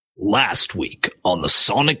Last week on the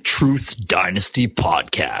Sonic Truth Dynasty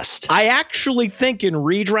podcast. I actually think in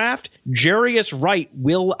redraft, Jarius Wright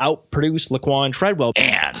will outproduce Laquan Treadwell.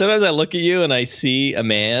 And sometimes I look at you and I see a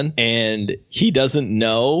man and he doesn't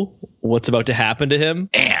know what's about to happen to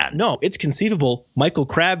him. And no, it's conceivable Michael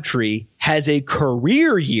Crabtree has a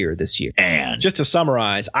career year this year. And just to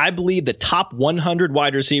summarize, I believe the top 100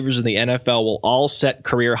 wide receivers in the NFL will all set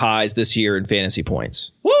career highs this year in fantasy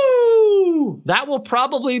points. Woo! That will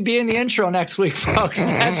probably be in the intro next week, folks.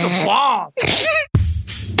 That's a bomb.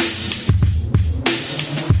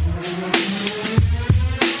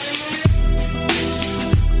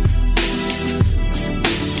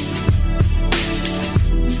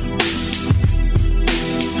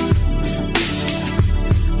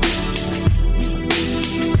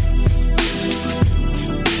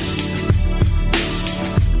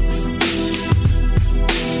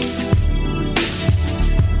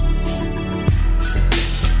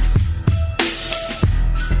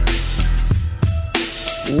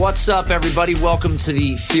 What's up, everybody? Welcome to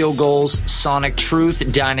the Field Goals Sonic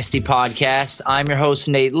Truth Dynasty podcast. I'm your host,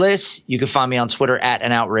 Nate Liss. You can find me on Twitter at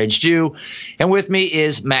 @AnOutragedJew. And with me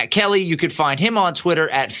is Matt Kelly. You could find him on Twitter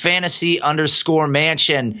at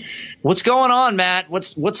 @fantasy_mansion. What's going on, Matt?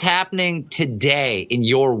 What's happening today in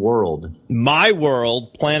your world? My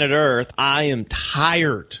world, planet Earth. I am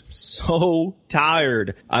tired. So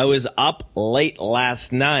tired. I was up late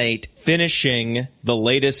last night finishing the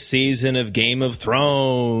latest season of Game of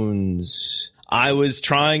Thrones. I was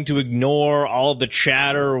trying to ignore all of the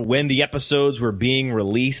chatter when the episodes were being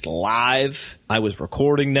released live. I was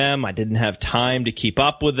recording them. I didn't have time to keep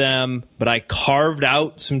up with them, but I carved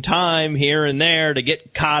out some time here and there to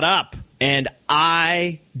get caught up. And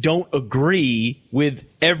I don't agree with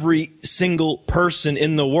every single person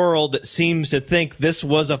in the world that seems to think this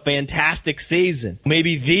was a fantastic season.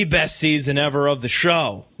 Maybe the best season ever of the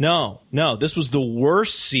show. No, this was the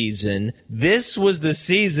worst season. This was the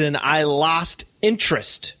season I lost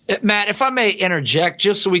interest. Matt, if I may interject,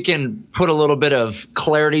 just so we can put a little bit of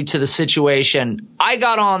clarity to the situation, I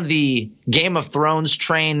got on the Game of Thrones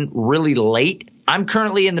train really late. I'm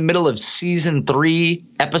currently in the middle of season 3,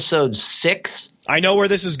 episode 6. I know where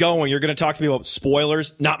this is going. You're going to talk to me about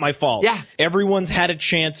spoilers. Not my fault. Yeah. Everyone's had a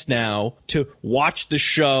chance now to watch the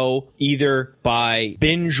show either by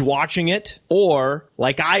binge watching it or,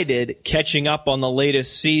 like I did, catching up on the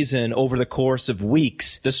latest season over the course of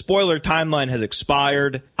weeks. The spoiler timeline has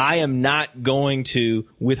expired. I am not going to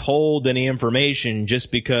withhold any information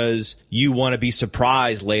just because you want to be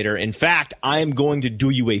surprised later. In fact, I am going to do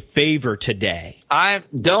you a favor today. I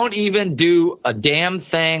don't even do a damn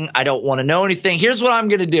thing. I don't want to know anything. Here's what I'm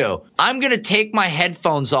going to do. I'm going to take my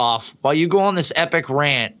headphones off while you go on this epic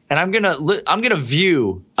rant, and I'm going to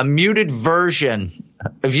view a muted version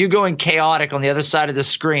of you going chaotic on the other side of the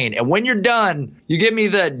screen. And when you're done, you give me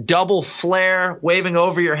the double flare waving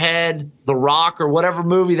over your head, The Rock or whatever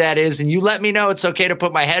movie that is, and you let me know it's okay to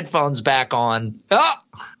put my headphones back on. Oh!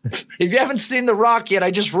 If you haven't seen The Rock yet, I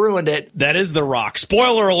just ruined it. That is The Rock.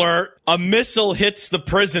 Spoiler alert. A missile hits the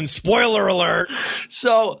prison. Spoiler alert.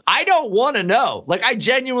 So I don't want to know. Like, I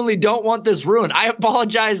genuinely don't want this ruined. I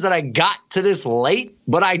apologize that I got to this late,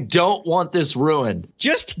 but I don't want this ruined.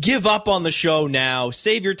 Just give up on the show now.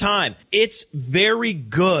 Save your time. It's very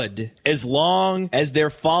good as long as they're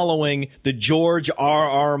following the George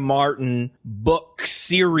R.R. Martin book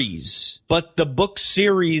series. But the book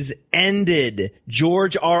series ended.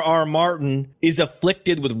 George R.R. Martin is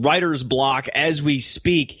afflicted with writer's block as we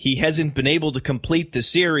speak. He hasn't been able to complete the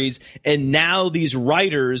series, and now these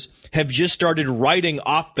writers have just started writing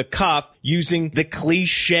off the cuff using the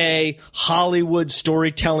cliche Hollywood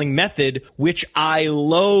storytelling method, which I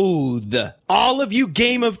loathe. All of you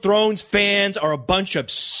Game of Thrones fans are a bunch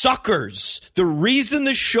of suckers. The reason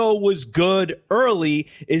the show was good early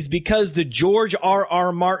is because the George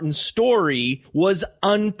R.R. Martin story was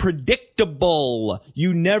unpredictable.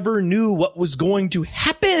 You never knew what was going to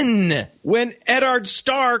happen. When Eddard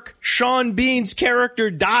Stark, Sean Bean's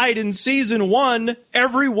character, died in season 1,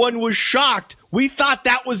 everyone was shocked. We thought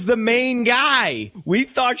that was the main guy. We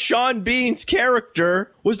thought Sean Bean's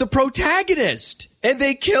character was the protagonist. And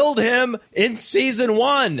they killed him in season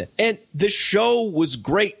 1. And the show was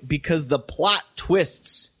great because the plot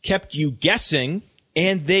twists kept you guessing,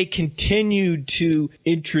 and they continued to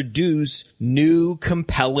introduce new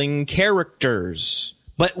compelling characters.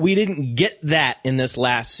 But we didn't get that in this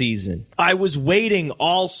last season. I was waiting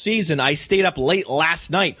all season. I stayed up late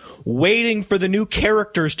last night waiting for the new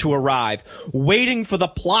characters to arrive, waiting for the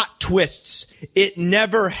plot twists. It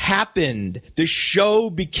never happened. The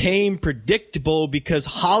show became predictable because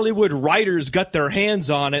Hollywood writers got their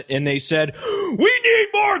hands on it and they said, "We need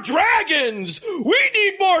more dragons! We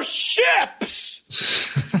need more ships!"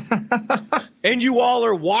 And you all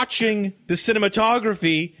are watching the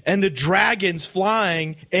cinematography and the dragons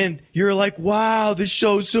flying, and you're like, wow, this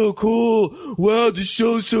show's so cool. Wow, this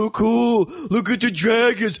show's so cool. Look at the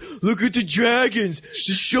dragons. Look at the dragons.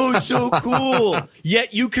 This show's so cool.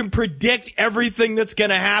 Yet you can predict everything that's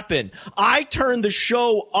going to happen. I turned the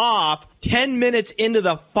show off 10 minutes into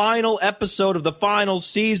the final episode of the final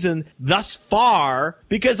season thus far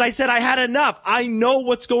because I said I had enough. I know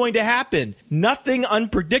what's going to happen. Nothing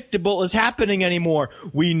unpredictable is happening anymore.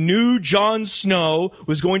 We knew Jon Snow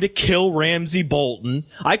was going to kill Ramsay Bolton.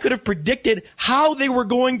 I could have predicted how they were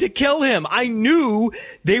going to kill him. I knew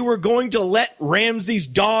they were going to let Ramsay's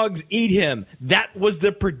dogs eat him. That was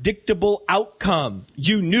the predictable outcome.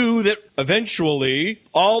 You knew that eventually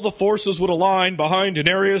all the forces would align behind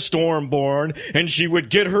Daenerys Stormborn, and she would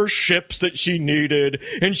get her ships that she needed,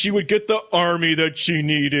 and she would get the army that she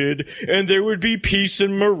needed, and there would be peace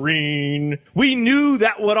in Marine. We knew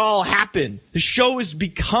that would all happen. The show has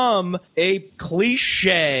become a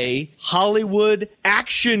cliche Hollywood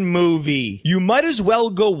action movie. You might as well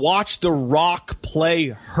go watch The Rock play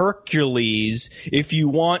Hercules if you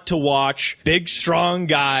want to watch big, strong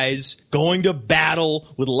guys going to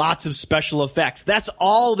battle with lots of special effects. That's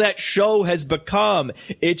all that show has become.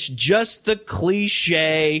 It's just the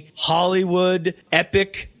cliche Hollywood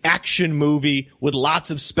epic action movie with lots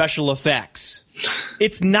of special effects.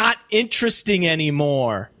 It's not interesting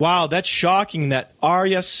anymore. Wow, that's shocking that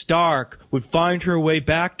Arya Stark would find her way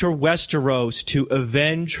back to Westeros to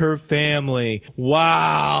avenge her family.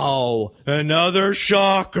 Wow, another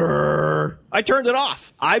shocker. I turned it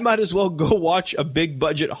off. I might as well go watch a big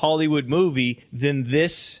budget Hollywood movie than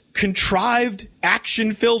this contrived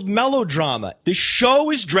action-filled melodrama. The show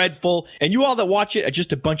is dreadful, and you all that watch it are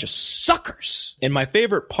just a bunch of suckers. And my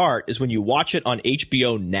favorite part is when you watch it on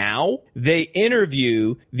HBO Now, they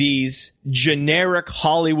interview these generic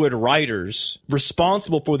Hollywood writers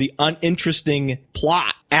responsible for the uninteresting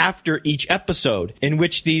plot after each episode, in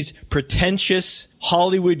which these pretentious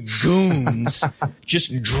Hollywood goons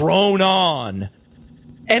just drone on.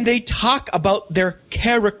 And they talk about their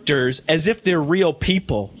characters as if they're real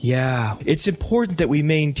people. Yeah, it's important that we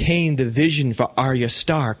maintain the vision for Arya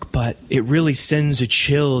Stark, but it really sends a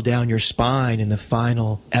chill down your spine in the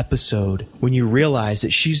final episode when you realize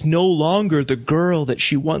that she's no longer the girl that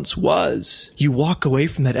she once was. You walk away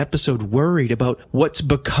from that episode worried about what's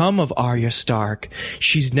become of Arya Stark.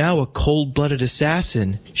 She's now a cold-blooded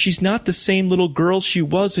assassin. She's not the same little girl she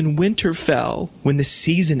was in Winterfell. When the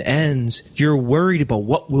season ends, you're worried about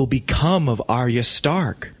what will become of Arya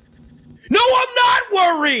Stark. No, I'm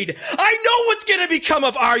not worried! I know what's gonna become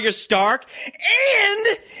of Arya Stark,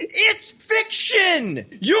 and it's fiction!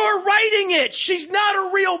 You're writing it! She's not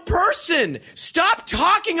a real person! Stop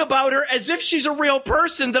talking about her as if she's a real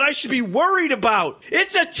person that I should be worried about!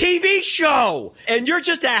 It's a TV show! And you're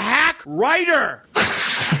just a hack writer!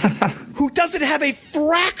 Who doesn't have a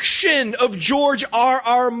fraction of George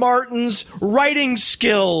R.R. Martin's writing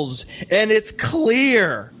skills. And it's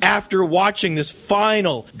clear after watching this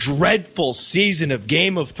final dreadful season of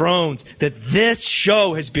Game of Thrones that this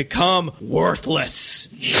show has become worthless.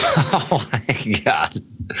 Oh my God.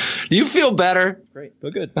 Do you feel better? Great.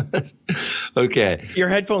 Feel good. Okay. Your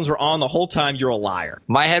headphones were on the whole time. You're a liar.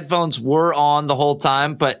 My headphones were on the whole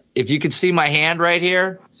time, but if you could see my hand right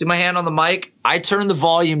here, see my hand on the mic? I turned the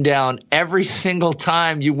volume down every single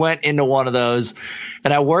time you went into one of those,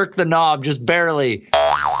 and I worked the knob just barely.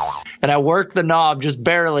 And I worked the knob just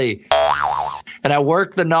barely. And I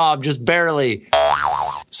worked the knob just barely.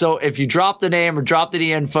 So if you drop the name or drop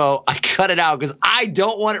the info, I cut it out because I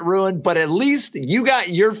don't want it ruined, but at least you got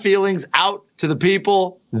your feelings out to the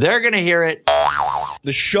people. They're going to hear it.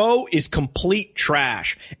 The show is complete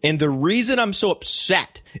trash. And the reason I'm so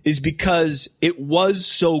upset is because it was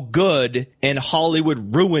so good and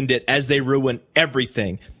Hollywood ruined it as they ruin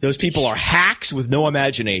everything. Those people are hacks with no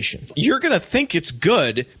imagination. You're going to think it's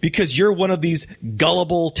good because you're one of these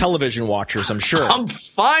gullible television watchers, I'm sure. I'm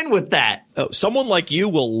fine with that. Oh, someone like you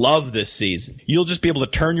will love this season. You'll just be able to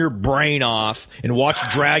turn your brain off and watch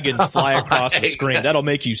dragons fly across the screen. That'll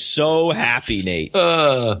make you so happy, Nate.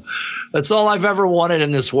 That's all I've ever wanted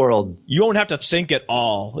in this world. You won't have to think at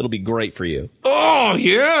all. It'll be great for you. Oh,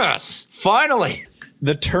 yes. Finally.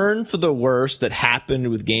 The turn for the worse that happened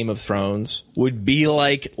with Game of Thrones would be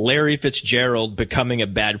like Larry Fitzgerald becoming a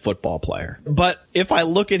bad football player. But if I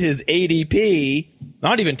look at his ADP,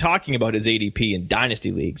 not even talking about his ADP in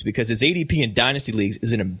Dynasty Leagues, because his ADP in Dynasty Leagues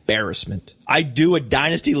is an embarrassment. I do a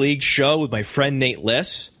Dynasty League show with my friend Nate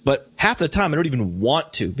Liss, but half the time I don't even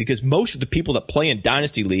want to, because most of the people that play in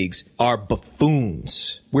Dynasty Leagues are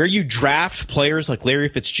buffoons. Where you draft players like Larry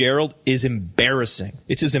Fitzgerald is embarrassing.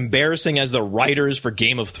 It's as embarrassing as the writers for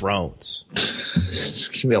Game of Thrones. There's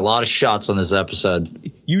going to be a lot of shots on this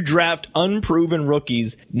episode. You draft unproven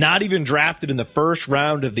rookies, not even drafted in the first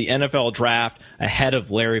round of the NFL draft, ahead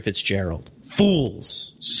of Larry Fitzgerald.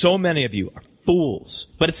 Fools. So many of you are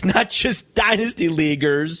fools. But it's not just Dynasty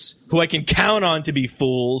Leaguers who I can count on to be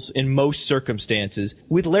fools in most circumstances.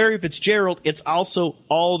 With Larry Fitzgerald, it's also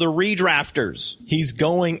all the redrafters. He's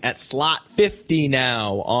going at slot 50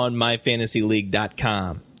 now on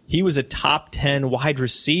myfantasyleague.com. He was a top 10 wide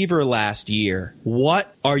receiver last year.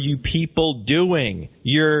 What are you people doing?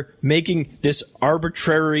 You're making this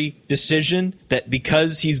arbitrary decision that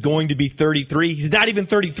because he's going to be 33, he's not even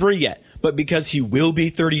 33 yet, but because he will be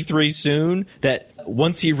 33 soon, that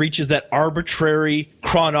once he reaches that arbitrary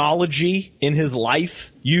chronology in his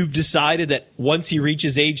life, you've decided that once he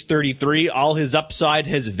reaches age 33, all his upside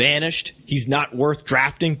has vanished. He's not worth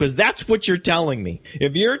drafting, because that's what you're telling me.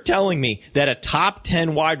 If you're telling me that a top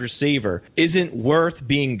 10 wide receiver isn't worth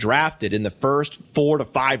being drafted in the first 4 to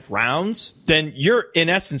 5 rounds, then you're in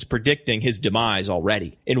essence predicting his demise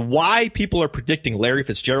already. And why people are predicting Larry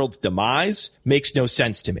Fitzgerald's demise makes no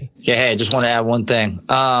sense to me. Yeah, hey, I just want to add one thing.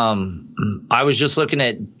 I was just looking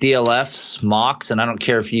at DLF's mocks, and I don't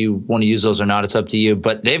care if you want to use those or not. It's up to you.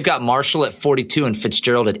 But they've got Marshall at 42 and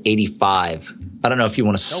Fitzgerald at 85. I don't know if you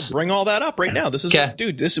want to. No, bring all that up right now. This is, okay.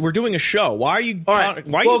 Dude. We're doing a show. Why are you? All right.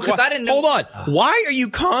 Because I didn't know. Hold on. Why are you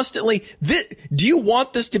constantly? Do you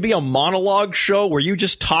want this to be a monologue show where you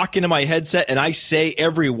just talk into my headset and I say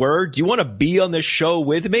every word? Do you want to be on this show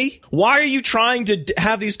with me? Why are you trying to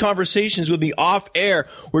have these conversations with me off air?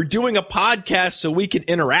 We're doing a podcast so we can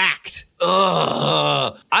interact.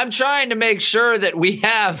 I'm trying to make sure that we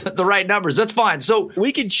have the right numbers. That's fine. So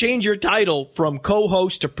we can change your title from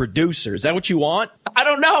co-host to producer. Is that what you want? I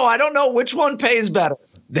don't know. I don't know which one pays better.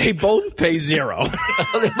 They both pay zero.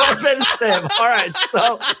 They both pay the same. All right.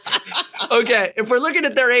 So, okay. If we're looking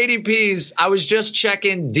at their ADPs, I was just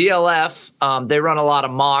checking DLF. They run a lot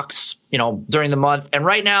of mocks, during the month. And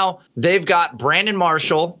right now they've got Brandon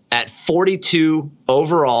Marshall at 42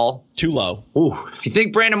 overall. Too low. Ooh. If you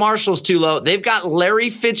think Brandon Marshall's too low, they've got Larry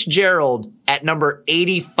Fitzgerald at number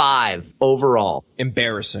 85 overall.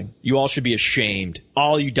 Embarrassing. You all should be ashamed.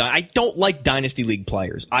 I don't like Dynasty League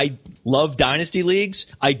players. I love Dynasty Leagues.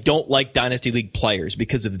 I don't like Dynasty League players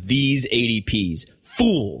because of these ADPs.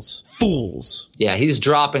 Fools. Yeah, he's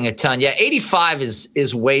dropping a ton. Yeah, 85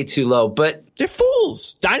 is way too low, but they're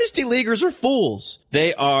fools. Dynasty Leaguers are fools.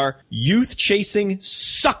 They are youth-chasing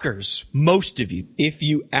suckers, most of you. If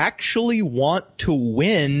you actually want to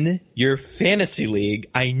win your fantasy league,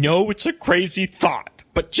 I know it's a crazy thought,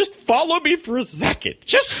 but just follow me for a second.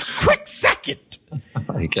 Just a quick second. Oh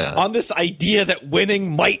my God. On this idea that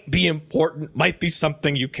winning might be important, might be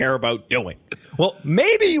something you care about doing. Well,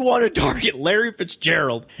 maybe you want to target Larry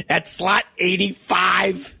Fitzgerald at slot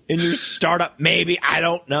 85 in your startup. Maybe. I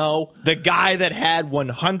don't know. The guy that had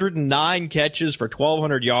 109 catches for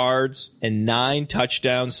 1,200 yards and 9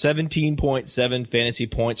 touchdowns, 17.7 fantasy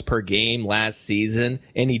points per game last season.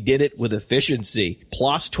 And he did it with efficiency.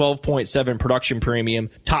 Plus 12.7 production premium.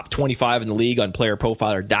 Top 25 in the league on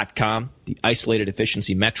playerprofiler.com. The isolated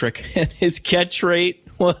efficiency metric. And his catch rate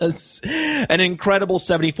was an incredible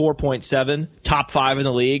 74.7, top 5 in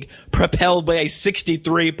the league, propelled by a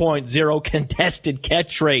 63.0 contested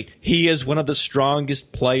catch rate. He is one of the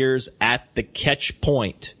strongest players at the catch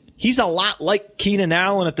point. He's a lot like Keenan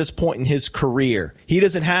Allen at this point in his career. He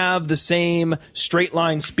doesn't have the same straight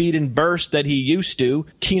line speed and burst that he used to.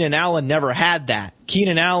 Keenan Allen never had that.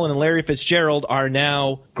 Keenan Allen and Larry Fitzgerald are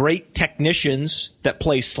now great technicians that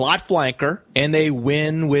play slot flanker, and they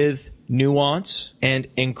win with nuance and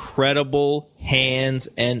incredible hands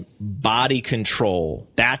and body control.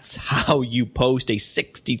 That's how you post a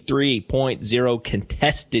 63.0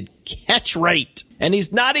 contested catch rate. And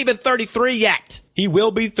he's not even 33 yet. He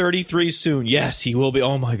will be 33 soon. Yes, he will be.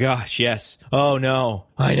 Oh my gosh, yes. Oh no.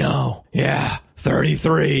 I know. Yeah.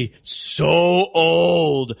 33. So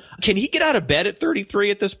old. Can he get out of bed at 33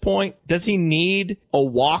 at this point? Does he need a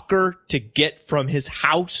walker to get from his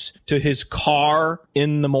house to his car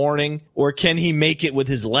in the morning? Or can he make it with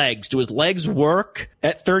his legs? Do his legs work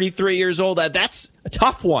at 33 years old? That's a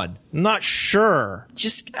tough one. I'm not sure.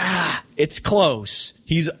 It's close.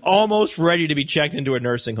 He's almost ready to be checked into a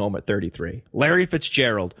nursing home at 33. Larry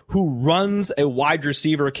Fitzgerald, who runs a wide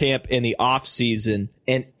receiver camp in the offseason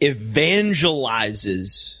and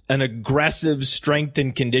evangelizes an aggressive strength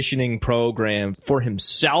and conditioning program for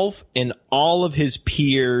himself and all of his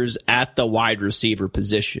peers at the wide receiver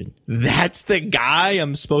position. That's the guy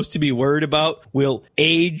I'm supposed to be worried about will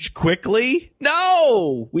age quickly?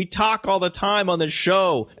 No! We talk all the time on the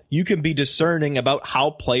show. You can be discerning about how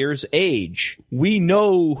players age. We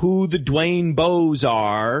know who the Dwayne Bows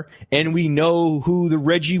are, and we know who the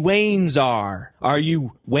Reggie Waynes are. Are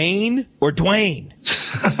you Wayne or Dwayne?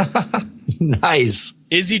 Nice.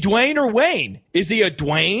 Is he Dwayne or Wayne? Is he a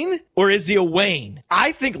Dwayne or is he a Wayne?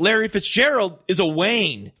 I think Larry Fitzgerald is a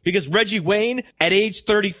Wayne because Reggie Wayne at age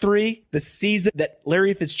 33, the season that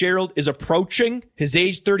Larry Fitzgerald is approaching, his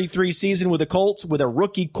age 33 season with the Colts with a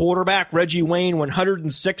rookie quarterback, Reggie Wayne,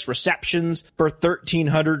 106 receptions for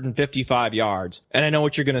 1,355 yards. And I know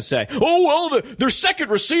what you're going to say. Oh, well, their second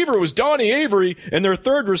receiver was Donnie Avery and their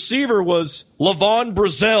third receiver was Levon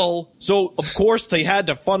Brazil. So, of course, they had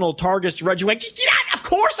to funnel targets to Reggie Wayne. Yeah, of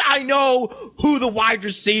course I know who the wide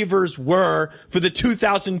receivers were for the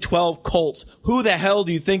 2012 Colts. Who the hell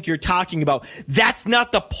do you think you're talking about? That's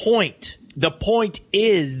not the point. The point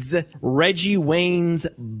is Reggie Wayne's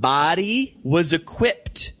body was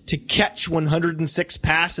equipped to catch 106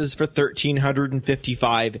 passes for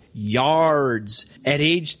 1,355 yards. At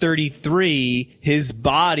age 33, his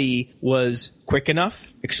body was quick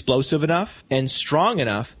enough, explosive enough, and strong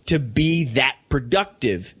enough to be that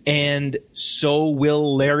productive. And so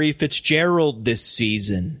will Larry Fitzgerald this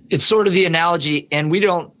season. It's sort of the analogy, and we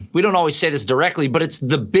don't always say this directly, but it's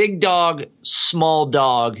the big dog, small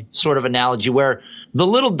dog sort of analogy where the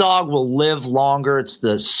little dog will live longer. It's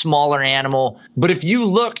the smaller animal. But if you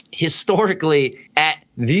look historically at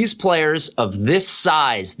these players of this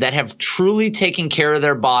size that have truly taken care of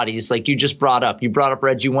their bodies, like you just brought up,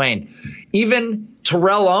 Reggie Wayne, even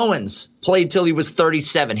Terrell Owens played till he was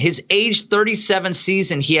 37. His age 37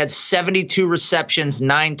 season, he had 72 receptions,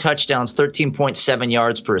 9 touchdowns, 13.7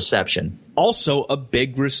 yards per reception. Also a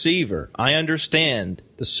big receiver. I understand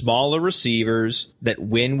the smaller receivers that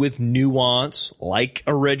win with nuance, like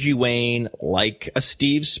a Reggie Wayne, like a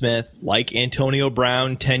Steve Smith, like Antonio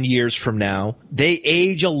Brown 10 years from now. They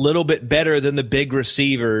age a little bit better than the big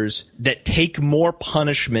receivers that take more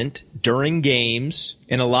punishment during games,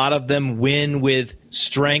 and a lot of them win with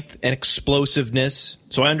strength and explosiveness.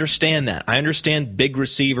 So I understand that. I understand big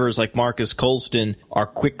receivers like Marcus Colston are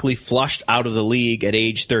quickly flushed out of the league at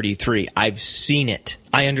age 33. I've seen it.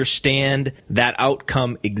 I understand that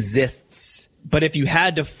outcome exists. But if you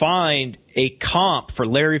had to find a comp for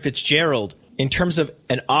Larry Fitzgerald in terms of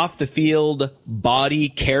an off-the-field body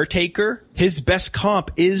caretaker, his best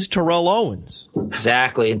comp is Terrell Owens.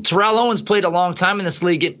 Exactly. And Terrell Owens played a long time in this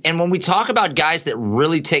league. And when we talk about guys that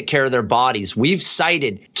really take care of their bodies, we've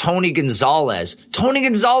cited Tony Gonzalez. Tony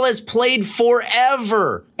Gonzalez played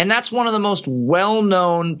forever. And that's one of the most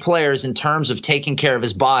well-known players in terms of taking care of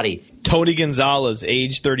his body. Tony Gonzalez,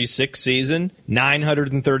 age 36 season,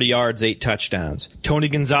 930 yards, 8 touchdowns. Tony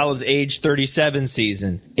Gonzalez, age 37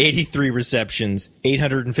 season, 83 receptions,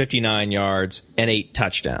 859 yards, and 8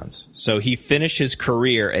 touchdowns. So he finished his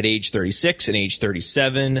career at age 36 and age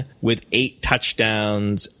 37 with 8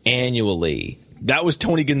 touchdowns annually. That was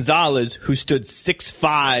Tony Gonzalez, who stood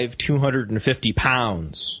 6'5", 250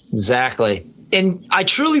 pounds. Exactly. And I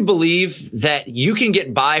truly believe that you can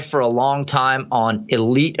get by for a long time on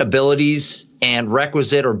elite abilities and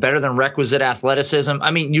requisite or better than requisite athleticism.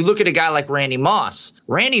 I mean, you look at a guy like Randy Moss.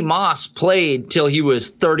 Randy Moss played till he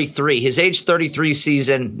was 33. His age 33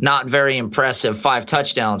 season, not very impressive, 5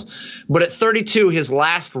 touchdowns. But at 32, his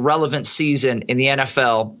last relevant season in the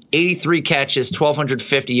NFL, 83 catches,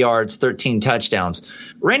 1,250 yards, 13 touchdowns.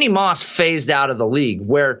 Randy Moss phased out of the league,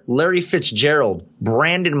 where Larry Fitzgerald,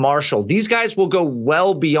 Brandon Marshall, these guys will go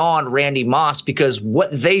well beyond Randy Moss because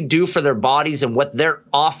what they do for their bodies and what their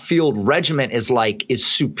off-field regimen is like is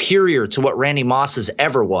superior to what Randy Moss's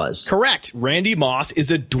ever was. Correct. Randy Moss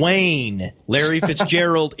is a Dwayne. Larry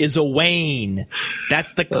Fitzgerald is a Wayne.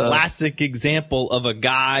 That's the classic example of a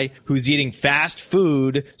guy who's eating fast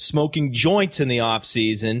food, smoking joints in the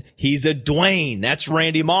offseason. He's a Dwayne. That's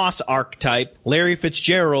Randy Moss archetype. Larry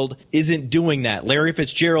Fitzgerald isn't doing that. Larry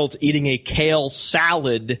Fitzgerald's eating a kale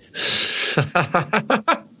salad,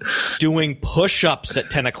 doing push-ups at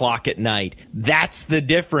 10 o'clock at night. That's the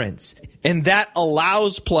difference. And that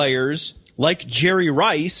allows players like Jerry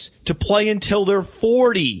Rice, to play until they're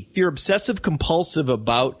 40. If you're obsessive compulsive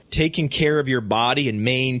about taking care of your body and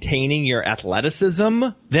maintaining your athleticism,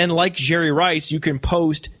 then like Jerry Rice, you can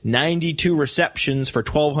post 92 receptions for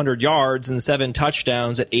 1,200 yards and 7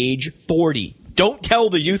 touchdowns at age 40. Don't tell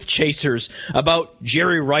the youth chasers about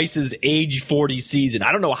Jerry Rice's age 40 season.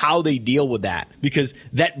 I don't know how they deal with that, because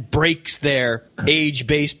that breaks their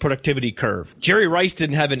age-based productivity curve. Jerry Rice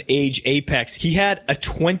didn't have an age apex. He had a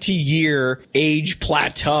 20-year age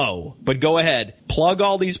plateau. But go ahead, plug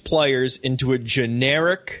all these players into a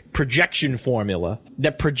generic projection formula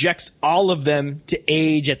that projects all of them to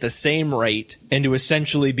age at the same rate and to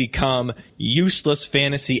essentially become useless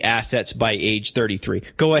fantasy assets by age 33.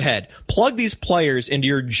 Go ahead, plug these players into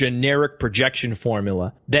your generic projection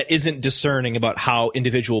formula that isn't discerning about how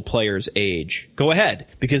individual players age. Go ahead,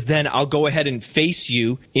 because then I'll go ahead and face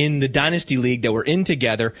you in the Dynasty League that we're in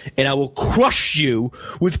together, and I will crush you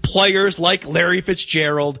with players like Larry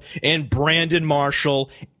Fitzgerald and Brandon Marshall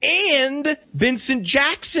and Vincent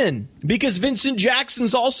Jackson, because Vincent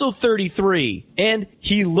Jackson's also 33, and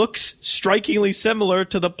he looks strikingly similar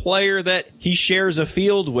to the player that he shares a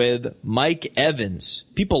field with, Mike Evans.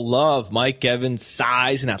 People love Mike Evans'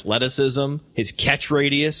 size and athleticism, his catch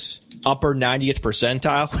radius, upper 90th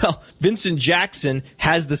percentile. Well, Vincent Jackson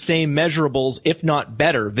has the same measurables, if not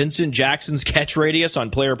better. Vincent Jackson's catch radius on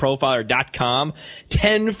playerprofiler.com,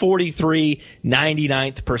 1043,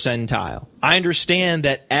 99th percentile. I understand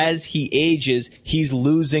that as he ages, he's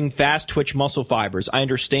losing fast twitch muscle fibers. I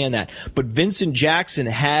understand that. But Vincent Jackson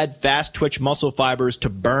had fast twitch muscle fibers to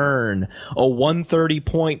burn. A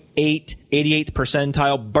 130.8, 88th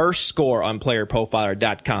percentile burst score on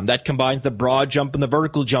playerprofiler.com. That combines the broad jump and the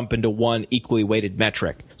vertical jump into one equally weighted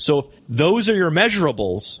metric. So if those are your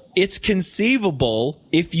measurables, it's conceivable,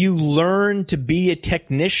 if you learn to be a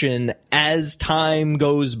technician as time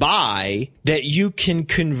goes by, that you can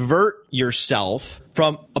convert yourself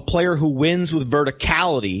from a player who wins with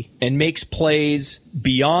verticality and makes plays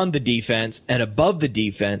beyond the defense and above the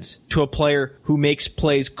defense to a player who makes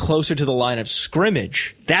plays closer to the line of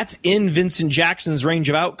scrimmage. That's in Vincent Jackson's range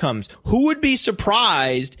of outcomes. Who would be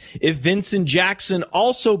surprised if Vincent Jackson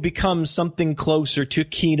also becomes something closer to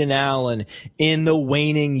Keenan Allen in the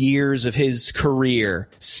waning years of his career?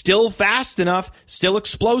 Still fast enough, still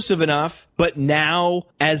explosive enough, but now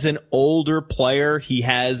as an older player, he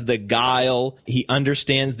has the guile, he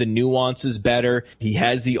understands the nuances better, he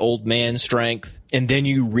has the old man strength. And then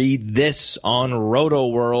you read this on Roto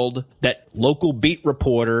World that local beat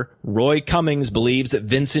reporter Roy Cummings believes that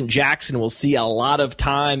Vincent Jackson will see a lot of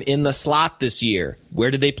time in the slot this year.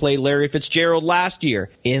 Where did they play Larry Fitzgerald last year?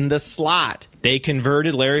 In the slot. They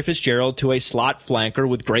converted Larry Fitzgerald to a slot flanker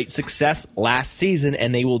with great success last season,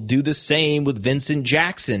 and they will do the same with Vincent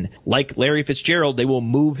Jackson. Like Larry Fitzgerald, they will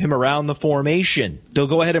move him around the formation. They'll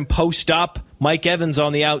go ahead and post up Mike Evans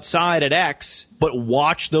on the outside at X, but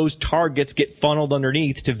watch those targets get funneled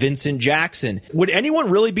underneath to Vincent Jackson. Would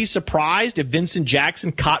anyone really be surprised if Vincent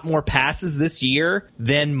Jackson caught more passes this year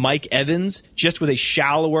than Mike Evans, just with a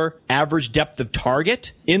shallower average depth of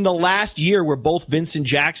target? In the last year where both Vincent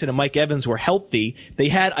Jackson and Mike Evans were healthy, they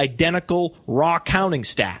had identical raw counting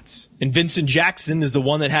stats. And Vincent Jackson is the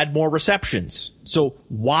one that had more receptions. So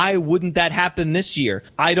why wouldn't that happen this year?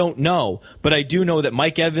 I don't know. But I do know that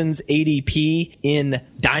Mike Evans' ADP in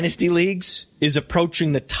Dynasty Leagues is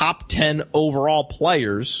approaching the top 10 overall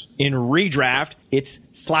players. In redraft, it's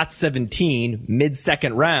slot 17,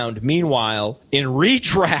 mid-second round. Meanwhile, in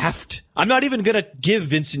redraft, I'm not even going to give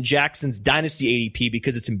Vincent Jackson's Dynasty ADP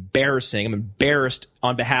because it's embarrassing. I'm embarrassed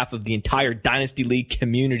on behalf of the entire Dynasty League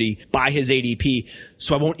community by his ADP,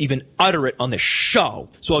 so I won't even utter it on the show.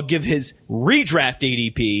 So I'll give his redraft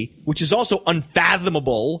ADP, which is also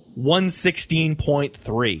unfathomable,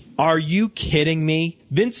 116.3. Are you kidding me?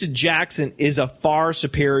 Vincent Jackson is a far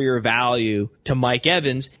superior value to Mike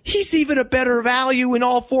Evans. He's even a better value in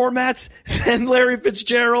all formats than Larry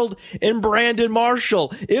Fitzgerald and Brandon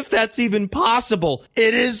Marshall. If that's even possible,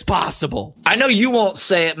 it is possible. I know you won't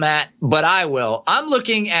say it, Matt, but I will. I'm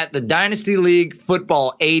looking at the Dynasty League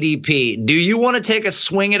football ADP. Do you want to take a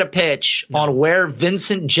swing at a pitch on where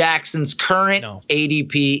Vincent Jackson's current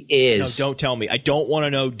ADP is? No, don't tell me. I don't want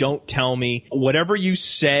to know. Don't tell me. Whatever you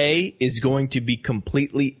say is going to be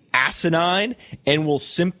completely asinine and will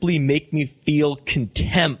simply make me feel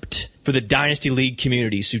contempt for the Dynasty League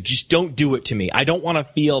community, so just don't do it to me. I don't want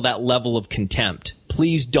to feel that level of contempt.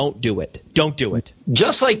 Please don't do it. Don't do it.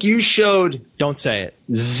 Just like you showed Don't say it.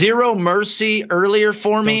 zero mercy earlier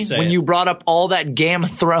for me when you brought up all that Game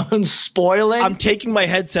of Thrones spoiling. I'm taking my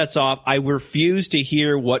headsets off. I refuse to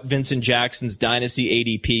hear what Vincent Jackson's Dynasty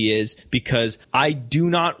ADP is because I do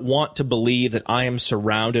not want to believe that I am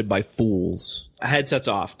surrounded by fools. Headsets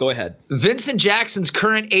off. Go ahead. Vincent Jackson's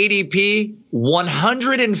current ADP,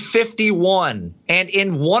 151. And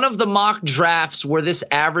in one of the mock drafts where this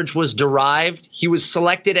average was derived, he was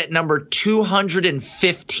selected at number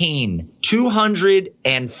 215.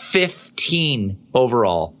 215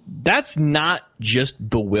 overall. That's not just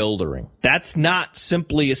bewildering. That's not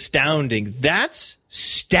simply astounding. That's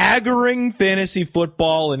staggering fantasy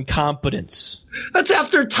football incompetence. That's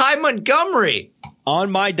after Ty Montgomery.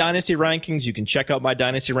 On my Dynasty rankings, you can check out my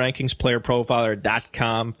Dynasty rankings,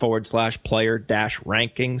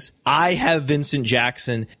 playerprofiler.com/player-rankings. I have Vincent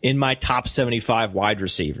Jackson in my top 75 wide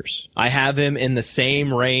receivers. I have him in the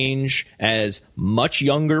same range as much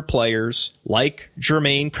younger players like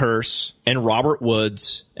Jermaine Kearse and Robert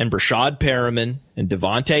Woods and Brashad Perriman and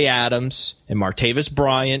Devontae Adams and Martavis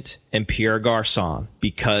Bryant and Pierre Garçon,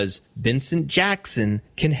 because Vincent Jackson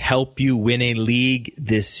can help you win a league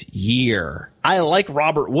this year. I like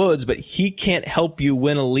Robert Woods, but he can't help you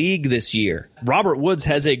win a league this year. Robert Woods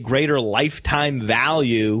has a greater lifetime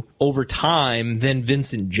value over time than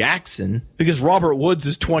Vincent Jackson because Robert Woods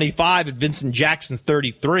is 25 and Vincent Jackson's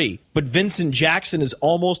 33. But Vincent Jackson is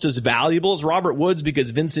almost as valuable as Robert Woods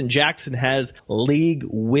because Vincent Jackson has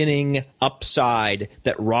league-winning upside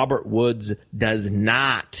that Robert Woods does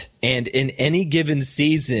not. And in any given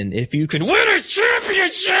season, if you can win a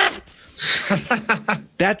championship,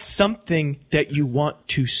 that's something that you want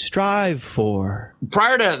to strive for.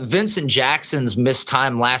 Prior to Vincent Jackson's missed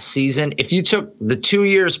time last season, if you took the 2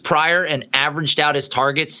 years prior and averaged out his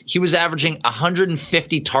targets, he was averaging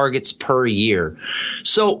 150 targets per year.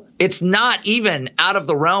 So it's not even out of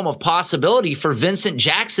the realm of possibility for Vincent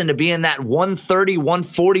Jackson to be in that 130,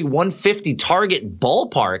 140, 150 target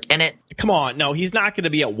ballpark. And come on. No, he's not going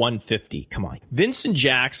to be at 150. Come on. Vincent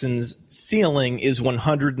Jackson's ceiling is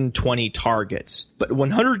 120 targets. But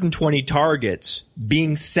 120 targets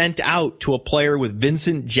being sent out to a player with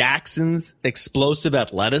Vincent Jackson's explosive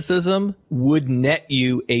athleticism would net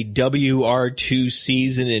you a WR2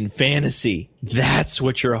 season in fantasy. That's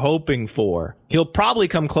what you're hoping for. He'll probably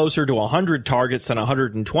come closer to 100 targets than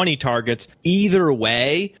 120 targets. Either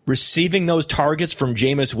way, receiving those targets from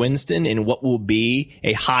Jameis Winston in what will be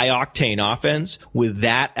a high-octane offense with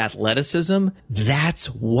that athleticism,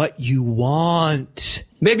 that's what you want.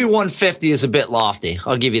 Maybe 150 is a bit lofty.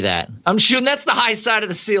 I'll give you that. I'm shooting. That's the high side of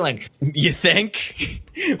the ceiling. You think?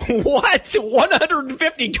 What?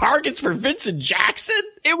 150 targets for Vincent Jackson?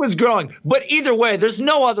 It was growing. But either way, there's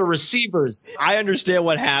no other receivers. I understand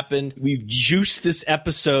what happened. We've juiced this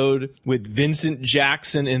episode with Vincent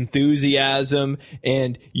Jackson enthusiasm,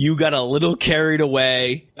 and you got a little carried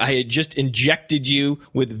away. I had just injected you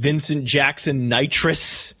with Vincent Jackson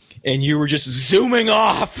nitrous, and you were just zooming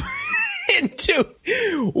off into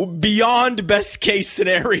beyond best case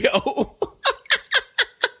scenario.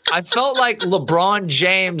 I felt like LeBron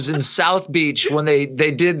James in South Beach when they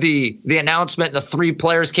did the announcement and the three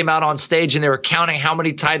players came out on stage and they were counting how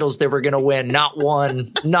many titles they were going to win. Not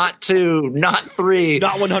one, not two, not three.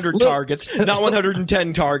 Not 100 targets, not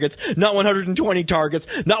 110 targets, not 120 targets,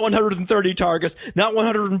 not 130 targets, not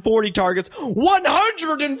 140 targets,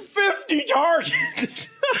 150 targets.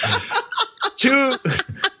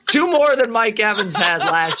 Two more than Mike Evans had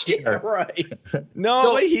last year. Yeah, right.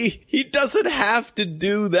 No, he doesn't have to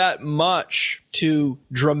do that much to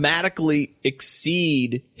dramatically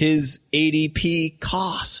exceed his ADP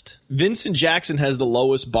cost. Vincent Jackson has the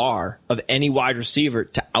lowest bar of any wide receiver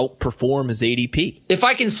to outperform his ADP. If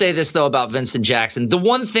I can say this, though, about Vincent Jackson, the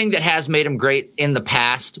one thing that has made him great in the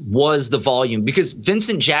past was the volume, because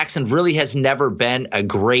Vincent Jackson really has never been a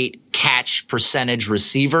great catch percentage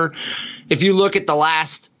receiver. If you look at the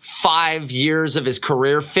last 5 years of his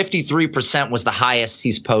career, 53% was the highest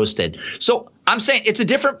he's posted. So I'm saying it's a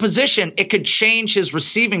different position. It could change his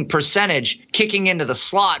receiving percentage kicking into the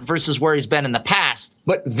slot versus where he's been in the past.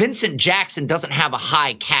 But Vincent Jackson doesn't have a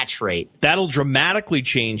high catch rate. That'll dramatically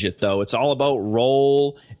change it, though. It's all about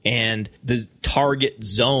role and the target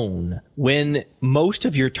zone. when most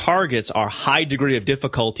of your targets are high degree of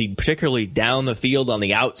difficulty, particularly down the field on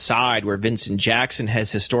the outside where Vincent Jackson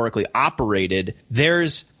has historically operated,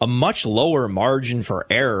 there's a much lower margin for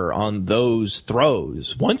error on those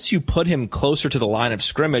throws. Once you put him closer to the line of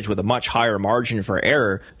scrimmage with a much higher margin for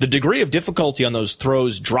error, the degree of difficulty on those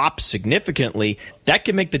throws drops significantly. That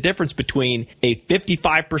can make the difference between a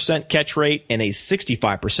 55% catch rate and a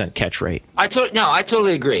 65% catch rate. I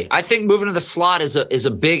totally agree. I think moving to the slot is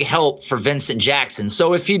a big help for Vincent Jackson.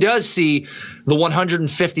 So if he does see the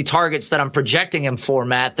 150 targets that I'm projecting him for,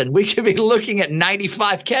 Matt, then we could be looking at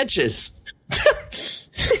 95 catches.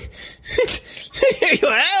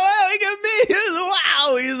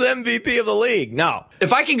 Wow, he's the MVP of the league. No.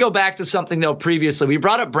 If I can go back to something, though, previously, we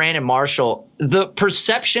brought up Brandon Marshall. The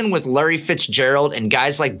perception with Larry Fitzgerald and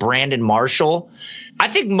guys like Brandon Marshall, I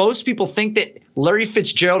think most people think that Larry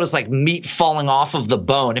Fitzgerald is like meat falling off of the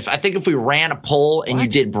bone. I think if we ran a poll and you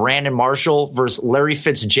did Brandon Marshall versus Larry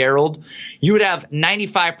Fitzgerald, you would have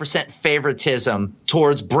 95% favoritism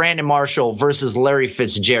towards Brandon Marshall versus Larry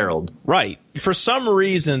Fitzgerald. Right. For some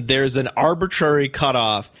reason, there's an arbitrary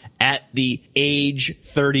cutoff at the age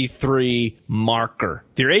 33 marker.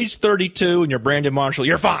 If you're age 32 and you're Brandon Marshall,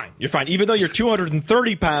 you're fine. You're fine. Even though you're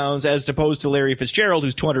 230 pounds as opposed to Larry Fitzgerald,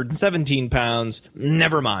 who's 217 pounds,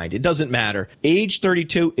 never mind. It doesn't matter. Age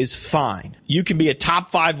 32 is fine. You can be a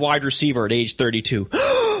top 5 wide receiver at age 32.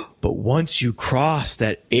 But once you cross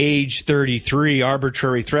that age 33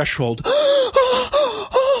 arbitrary threshold,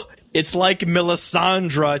 it's like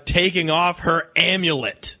Melisandre taking off her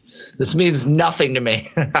amulet. This means nothing to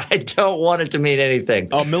me. I don't want it to mean anything.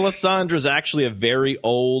 Oh, Melisandre is actually a very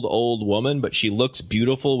old woman, but she looks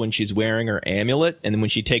beautiful when she's wearing her amulet. And then when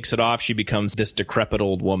she takes it off, she becomes this decrepit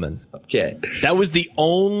old woman. Okay. That was the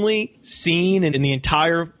only scene in the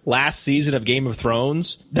entire last season of Game of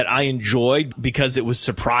Thrones that I enjoyed because it was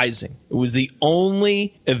surprising. It was the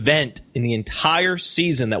only event in the entire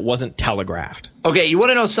season that wasn't telegraphed. Okay, you want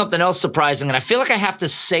to know something else surprising? And I feel like I have to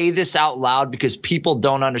say this out loud because people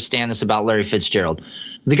don't understand this about Larry Fitzgerald.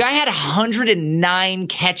 The guy had 109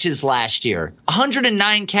 catches last year.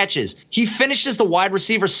 109 catches. He finished as the wide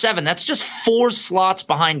receiver 7. That's just 4 slots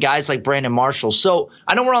behind guys like Brandon Marshall. So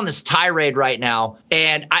I know we're on this tirade right now,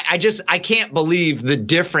 and I can't believe the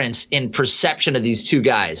difference in perception of these two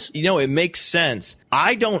guys. You know, it makes sense.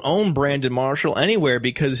 I don't own Brandon Marshall anywhere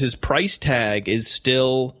because his price tag is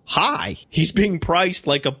still high. He's being priced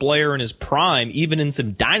like a player in his prime, even in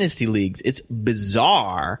some dynasty leagues. It's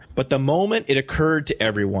bizarre. But the moment it occurred to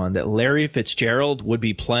everyone that Larry Fitzgerald would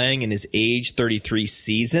be playing in his age 33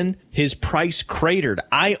 season, his price cratered.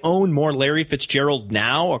 I own more Larry Fitzgerald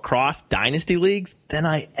now across dynasty leagues than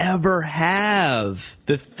I ever have.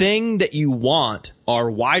 The thing that you want are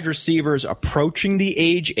wide receivers approaching the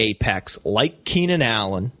age apex like Keenan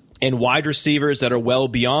Allen, and wide receivers that are well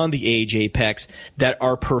beyond the age apex that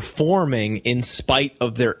are performing in spite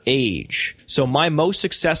of their age. So my most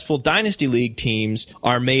successful dynasty league teams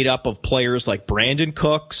are made up of players like Brandon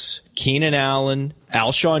Cooks, Keenan Allen,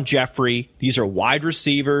 Alshon Jeffrey. These are wide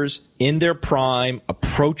receivers in their prime,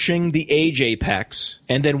 approaching the age apex.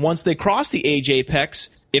 And then once they cross the age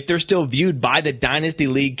apex, if they're still viewed by the dynasty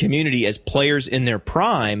league community as players in their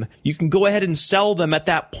prime, you can go ahead and sell them at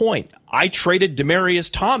that point. I traded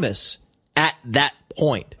Demaryius Thomas at that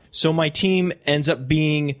point. So my team ends up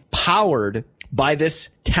being powered by this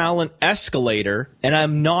talent escalator, and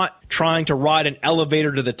I'm not trying to ride an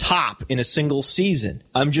elevator to the top in a single season.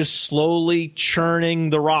 I'm just slowly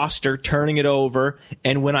churning the roster, turning it over,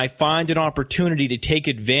 and when I find an opportunity to take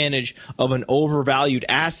advantage of an overvalued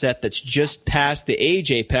asset that's just past the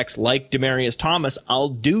age apex like Demaryius Thomas, I'll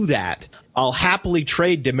do that. I'll happily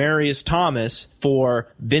trade Demaryius Thomas for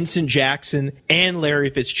Vincent Jackson and Larry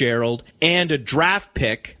Fitzgerald and a draft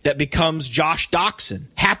pick that becomes Josh Doxson.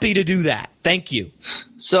 Happy to do that. Thank you.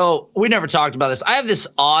 So we never talked about this. I have this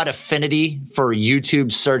odd affinity for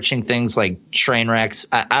YouTube searching things like train wrecks.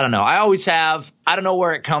 I don't know. I always have. I don't know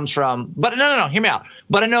where it comes from. But no. Hear me out.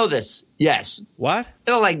 But I know this. Yes. What?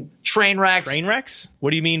 You know, like train wrecks. Train wrecks?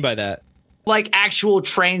 What do you mean by that? Like actual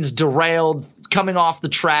trains derailed, coming off the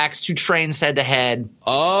tracks, 2 trains head to head.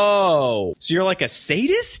 Oh, so you're like a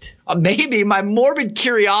sadist? Maybe. My morbid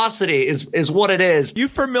curiosity is what it is. You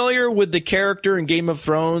familiar with the character in Game of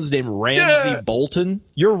Thrones named Ramsay Bolton?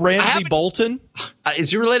 You're Ramsay Bolton? Is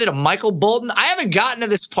he related to Michael Bolton? I haven't gotten to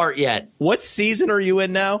this part yet. What season are you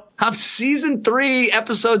in now? I'm season 3,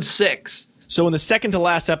 episode 6. So in the second to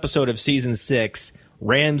last episode of season 6,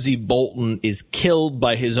 Ramsay Bolton is killed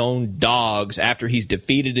by his own dogs after he's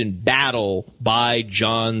defeated in battle by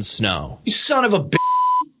Jon Snow. You son of a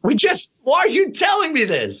bitch. Why are you telling me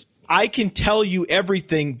this? I can tell you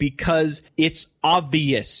everything because it's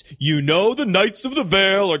obvious. You know the Knights of the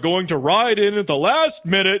Vale are going to ride in at the last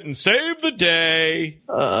minute and save the day.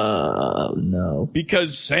 No.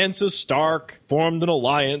 Because Sansa Stark formed an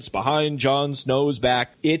alliance behind Jon Snow's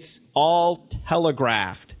back. It's all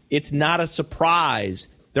telegraphed. It's not a surprise.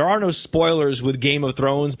 There are no spoilers with Game of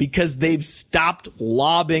Thrones because they've stopped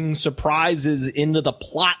lobbing surprises into the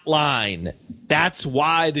plot line. That's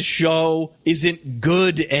why the show isn't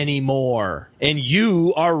good anymore. And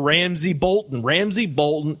you are Ramsay Bolton. Ramsay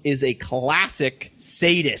Bolton is a classic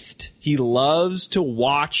sadist. He loves to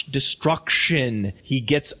watch destruction. He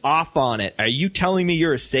gets off on it. Are you telling me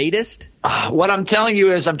you're a sadist? What I'm telling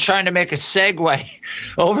you is I'm trying to make a segue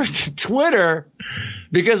over to Twitter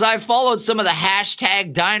because I followed some of the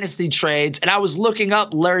hashtag dynasty trades and I was looking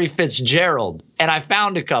up Larry Fitzgerald and I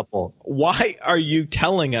found a couple. Why are you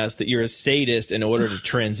telling us that you're a sadist in order to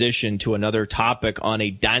transition to another topic on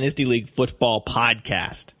a Dynasty League football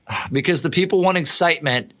podcast? Because the people want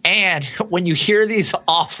excitement, and when you hear these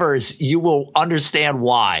offers, you will understand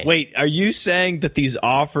why. Wait, are you saying that these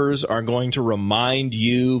offers are going to remind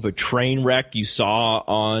you of a train wreck you saw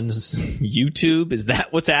on YouTube? Is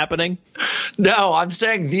that what's happening? No, I'm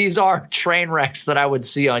saying these are train wrecks that I would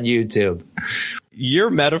see on YouTube. Your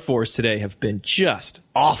metaphors today have been just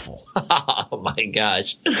awful. Oh, my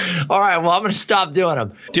gosh. All right, well, I'm going to stop doing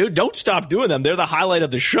them. Dude, don't stop doing them. They're the highlight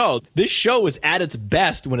of the show. This show is at its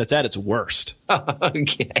best when it's at its worst.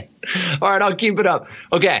 Okay. All right, I'll keep it up.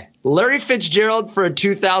 Okay, Larry Fitzgerald for a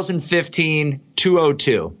 2015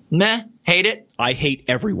 202. Meh? Hate it? I hate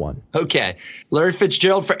everyone. Okay. Larry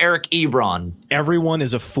Fitzgerald for Eric Ebron. Everyone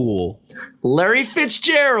is a fool. Larry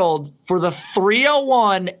Fitzgerald for the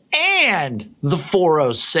 301 and the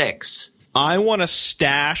 406. I want to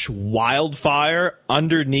stash Wildfire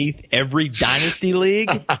underneath every Dynasty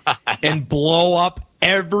League and blow up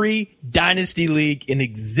every Dynasty League in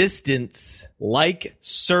existence, like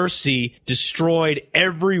Cersei destroyed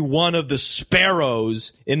every one of the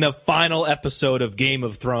sparrows in the final episode of Game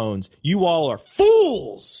of Thrones. You all are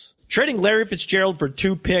fools! Trading Larry Fitzgerald for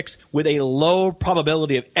 2 picks with a low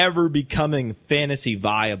probability of ever becoming fantasy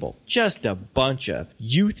viable. Just a bunch of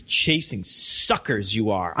youth-chasing suckers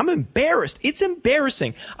you are. I'm embarrassed. It's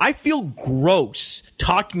embarrassing. I feel gross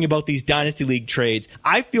talking about these Dynasty League trades.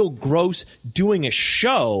 I feel gross doing a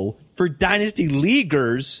show for Dynasty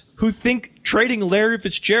Leaguers who think trading Larry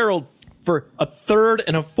Fitzgerald for a 3rd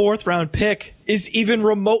and a 4th round pick is even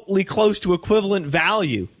remotely close to equivalent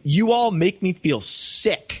value. You all make me feel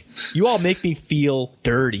sick. You all make me feel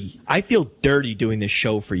dirty. I feel dirty doing this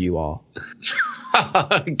show for you all.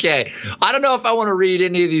 Okay. I don't know if I want to read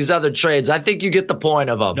any of these other trades. I think you get the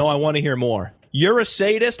point of them. No, I want to hear more. You're a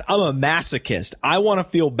sadist. I'm a masochist. I want to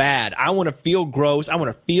feel bad. I want to feel gross. I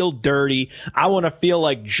want to feel dirty. I want to feel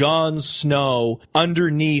like Jon Snow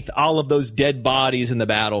underneath all of those dead bodies in the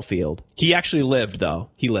battlefield. He actually lived,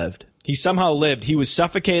 though. He lived. He somehow lived. He was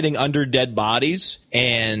suffocating under dead bodies,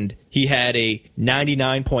 and he had a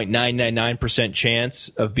 99.999% chance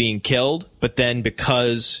of being killed. But then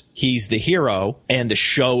because he's the hero and the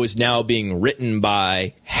show is now being written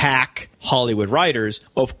by hack Hollywood writers,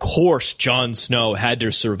 of course Jon Snow had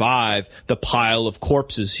to survive the pile of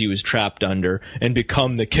corpses he was trapped under and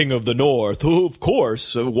become the King of the North. Oh, of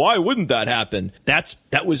course. Why wouldn't that happen? That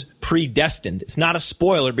was predestined. It's not a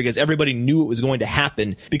spoiler because everybody knew it was going to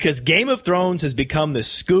happen, because Game of Thrones has become the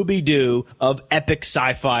Scooby-Doo of epic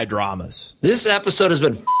sci-fi dramas. This episode has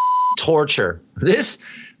been torture. This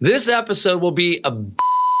episode will be a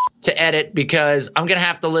to edit because I'm going to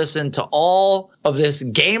have to listen to all of this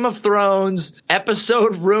Game of Thrones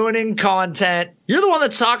episode ruining content. You're the one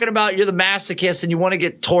that's talking about you're the masochist and you want to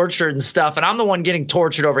get tortured and stuff, and I'm the one getting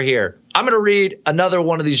tortured over here. I'm going to read another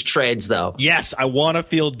one of these trades, though. Yes, I want to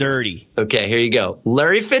feel dirty. Okay, here you go.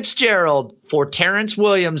 Larry Fitzgerald for Terrence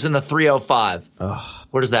Williams in the 305. Ugh.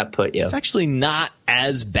 Where does that put you? It's actually not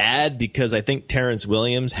as bad because I think Terrence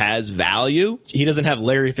Williams has value. He doesn't have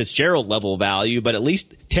Larry Fitzgerald level value, but at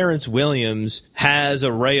least Terrence Williams has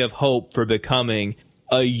a ray of hope for becoming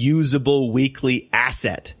a usable weekly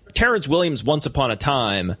asset. Terrence Williams, once upon a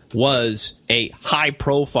time, was a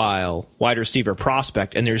high-profile wide receiver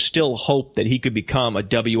prospect, and there's still hope that he could become a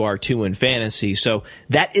WR2 in fantasy. So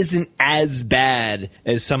that isn't as bad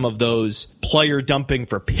as some of those player dumping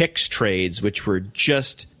for picks trades, which were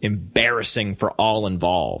just embarrassing for all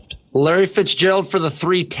involved. Larry Fitzgerald for the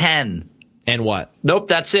 310. And what? Nope,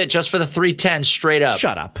 that's it. Just for the 310, straight up.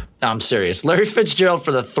 Shut up. No, I'm serious. Larry Fitzgerald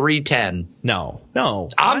for the 310. No.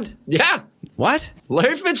 Yeah. What?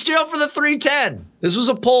 Larry Fitzgerald for the 310. This was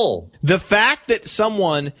a poll. The fact that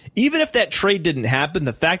someone, even if that trade didn't happen,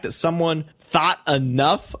 the fact that someone thought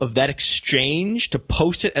enough of that exchange to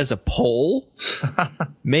post it as a poll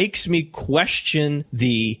makes me question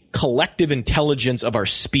the collective intelligence of our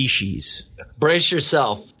species. Brace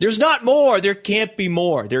yourself. There's not more. There can't be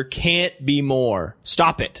more. There can't be more.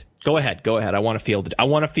 Stop it. Go ahead. I want to feel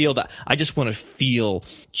that. I just want to feel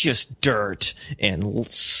just dirt and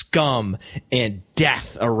scum and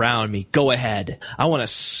death around me. Go ahead. I want to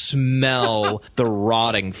smell the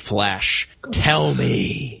rotting flesh. Tell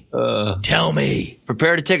me. Tell me.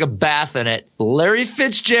 Prepare to take a bath in it. Larry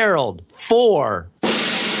Fitzgerald, 4.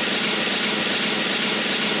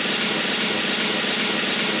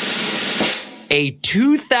 A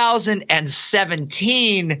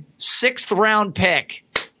 2017 6th round pick.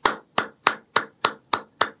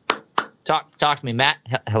 Talk to me, Matt.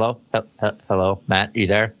 Hello, Matt. You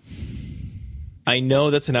there? I know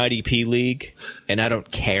that's an IDP league, and I don't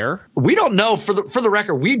care. We don't know. For the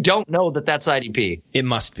record, we don't know that that's IDP. It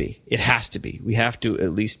must be. It has to be. We have to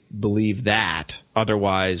at least believe that.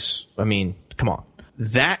 Otherwise, I mean, come on.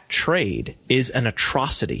 That trade is an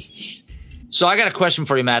atrocity. So I got a question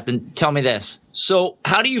for you, Matt. Then tell me this. So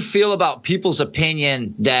how do you feel about people's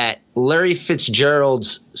opinion that Larry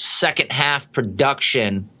Fitzgerald's second half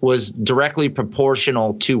production was directly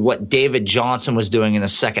proportional to what David Johnson was doing in the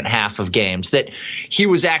second half of games? That he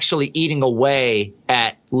was actually eating away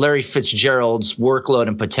at Larry Fitzgerald's workload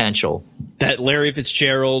and potential? That Larry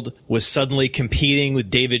Fitzgerald was suddenly competing with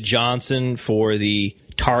David Johnson for the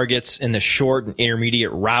targets in the short and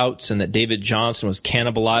intermediate routes, and that David Johnson was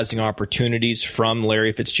cannibalizing opportunities from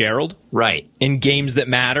Larry Fitzgerald. Right. In games that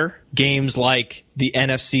matter, games like the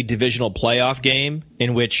NFC divisional playoff game,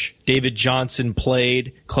 in which David Johnson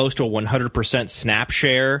played close to a 100% snap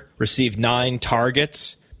share, received 9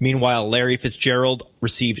 targets. Meanwhile, Larry Fitzgerald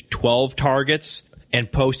received 12 targets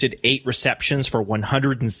and posted 8 receptions for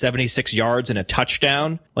 176 yards and a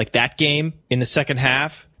touchdown. Like that game in the second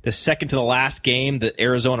half. The second to the last game that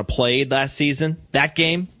Arizona played last season. That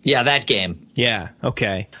game? Yeah, that game. Yeah,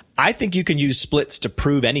 okay. I think you can use splits to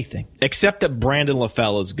prove anything, except that Brandon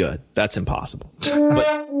LaFell is good. That's impossible.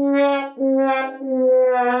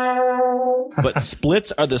 But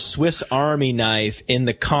splits are the Swiss Army knife in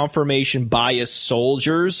the confirmation bias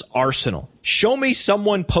soldier's arsenal. Show me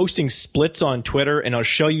someone posting splits on Twitter, and I'll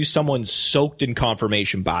show you someone soaked in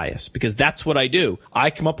confirmation bias, because that's what I do. I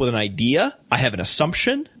come up with an idea. I have an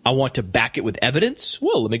assumption. I want to back it with evidence.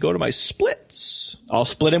 Well, let me go to my splits. I'll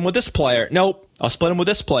split him with this player. Nope. I'll split him with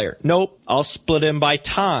this player. Nope. I'll split him by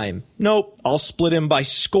time. Nope. I'll split him by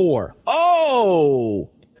score. Oh!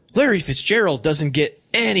 Larry Fitzgerald doesn't get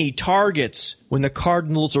any targets when the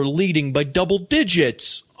Cardinals are leading by double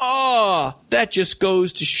digits. That just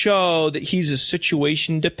goes to show that he's a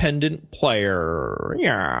situation-dependent player.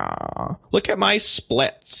 Yeah. Look at my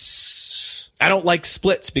splits. I don't like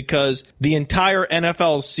splits because the entire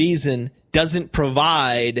NFL season doesn't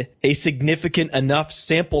provide a significant enough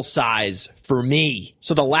sample size for me.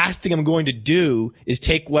 So the last thing I'm going to do is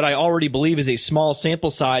take what I already believe is a small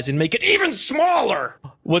sample size and make it even smaller.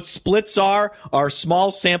 What splits are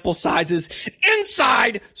small sample sizes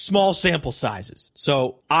inside small sample sizes.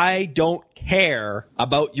 So I don't care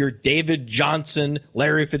about your David Johnson,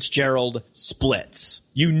 Larry Fitzgerald splits.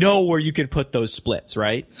 You know where you can put those splits,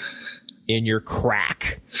 right? In your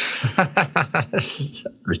crack.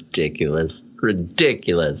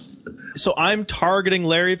 Ridiculous. So I'm targeting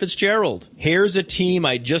Larry Fitzgerald. Here's a team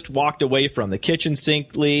I just walked away from, the Kitchen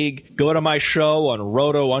Sink League. Go to my show on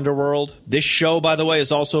Roto Underworld. This show, by the way,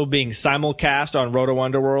 is also being simulcast on Roto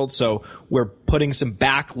Underworld, so we're putting some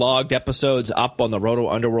backlogged episodes up on the Roto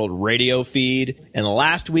Underworld radio feed. And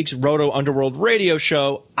last week's Roto Underworld radio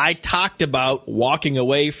show, I talked about walking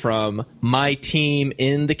away from my team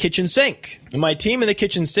in the kitchen sink. My team in the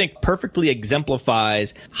kitchen sink perfectly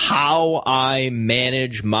exemplifies how I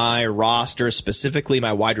manage my roster, specifically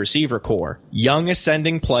my wide receiver core. Young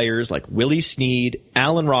ascending players like Willie Snead,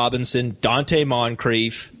 Allen Robinson, Dante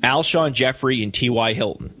Moncrief, Alshon Jeffrey, and T.Y.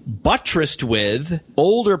 Hilton. Buttressed with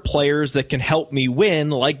older players that can help me win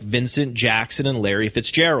like Vincent Jackson and Larry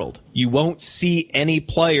Fitzgerald. You won't see any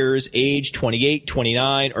players age 28,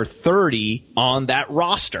 29, or 30 on that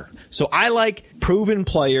roster. So I like proven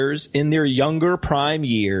players in their younger prime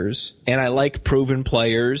years, and I like proven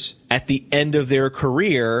players at the end of their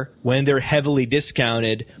career when they're heavily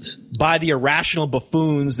discounted by the irrational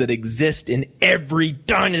buffoons that exist in every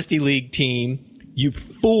Dynasty League team. You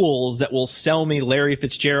fools that will sell me Larry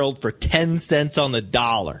Fitzgerald for 10 cents on the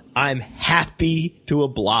dollar. I'm happy to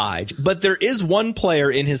oblige. But there is one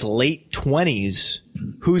player in his late 20s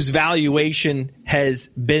whose valuation has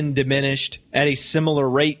been diminished at a similar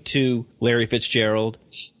rate to Larry Fitzgerald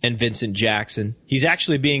and Vincent Jackson. He's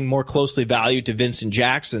actually being more closely valued to Vincent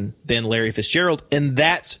Jackson than Larry Fitzgerald, and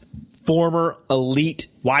that's former elite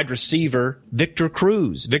wide receiver Victor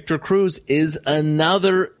Cruz. Victor Cruz is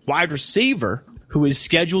another wide receiver who is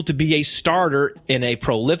scheduled to be a starter in a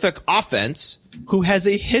prolific offense who has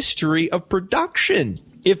a history of production.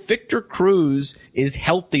 If Victor Cruz is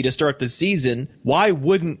healthy to start the season, why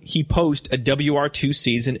wouldn't he post a WR2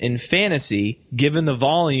 season in fantasy given the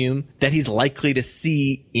volume that he's likely to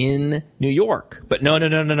see in New York? But no.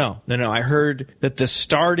 I heard that the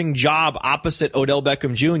starting job opposite Odell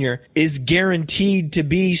Beckham Jr. is guaranteed to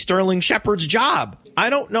be Sterling Shepard's job.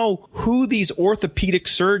 I don't know who these orthopedic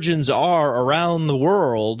surgeons are around the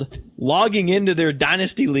world logging into their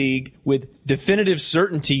dynasty league with definitive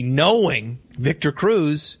certainty knowing Victor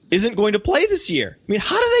Cruz isn't going to play this year. I mean,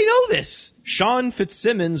 how do they know this? Sean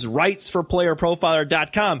Fitzsimmons writes for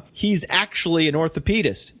PlayerProfiler.com. He's actually an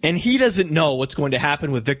orthopedist, and he doesn't know what's going to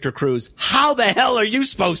happen with Victor Cruz. How the hell are you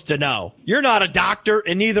supposed to know? You're not a doctor,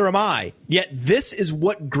 and neither am I. Yet this is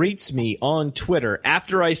what greets me on Twitter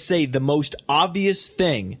after I say the most obvious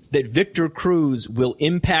thing, that Victor Cruz will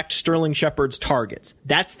impact Sterling Shepard's targets.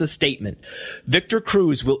 That's the statement. Victor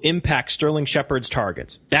Cruz will impact Sterling Shepard's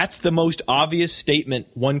targets. That's the most obvious statement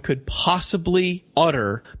one could possibly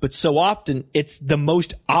utter, but so often it's the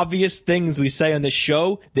most obvious things we say on this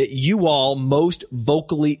show that you all most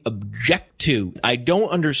vocally object to. I don't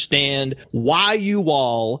understand why you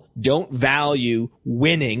all don't value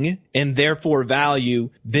winning and therefore value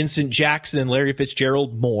Vincent Jackson and Larry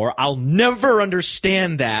Fitzgerald more. I'll never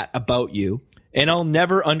understand that about you. And I'll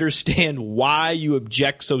never understand why you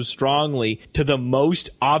object so strongly to the most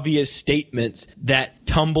obvious statements that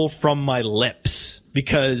tumble from my lips.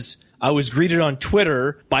 Because I was greeted on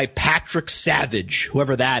Twitter by Patrick Savage,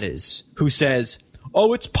 whoever that is, who says,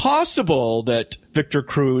 "Oh, it's possible that Victor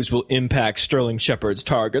Cruz will impact Sterling Shepard's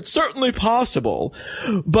targets. Certainly possible.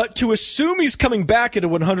 But to assume he's coming back at a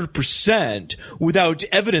 100% without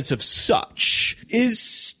evidence of such is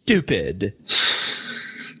stupid."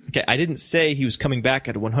 Okay, I didn't say he was coming back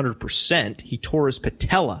at 100%. He tore his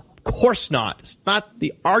patella. Of course not. It's not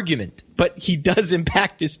the argument. But he does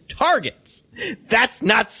impact his targets. That's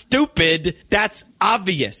not stupid. That's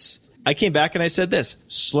obvious. I came back and I said this: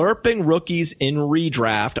 slurping rookies in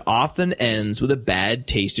redraft often ends with a bad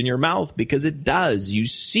taste in your mouth, because it does. You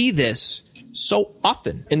see this so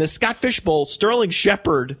often. In the Scott Fish Bowl, Sterling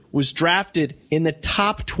Shepard was drafted in the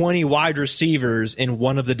top 20 wide receivers in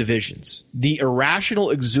one of the divisions. The irrational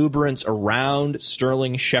exuberance around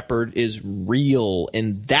Sterling Shepard is real,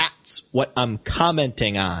 and that's what I'm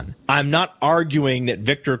commenting on. I'm not arguing that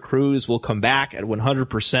Victor Cruz will come back at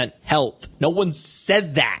 100% health. No one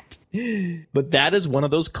said that. But that is one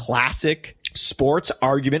of those classic sports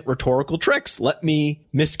argument rhetorical tricks. Let me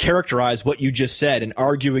mischaracterize what you just said and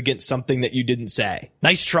argue against something that you didn't say.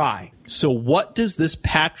 Nice try. So what does this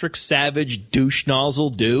Patrick Savage douche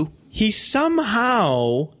nozzle do? He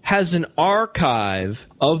somehow has an archive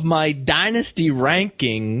of my dynasty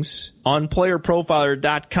rankings on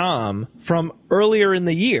playerprofiler.com from earlier in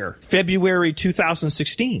the year, February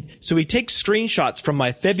 2016. So he takes screenshots from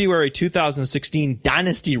my February 2016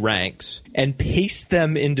 dynasty ranks and pastes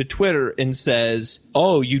them into Twitter and says,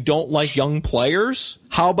 "Oh, you don't like young players?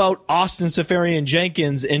 How about Austin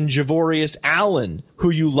Seferian-Jenkins and Javorius Allen, who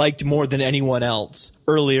you liked more than anyone else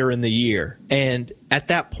earlier in the year?" And at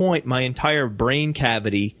that point, my entire brain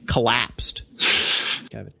cavity collapsed.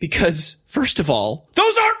 Because, first of all,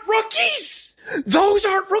 those aren't rookies! Those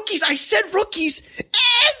aren't rookies! I said rookies,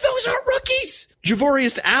 and those aren't rookies!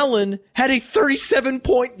 Javorius Allen had a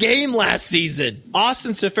 37-point game last season.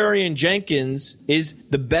 Austin Seferian-Jenkins is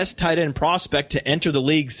the best tight end prospect to enter the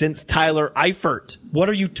league since Tyler Eifert. What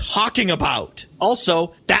are you talking about?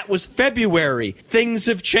 Also, that was February. Things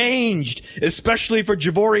have changed, especially for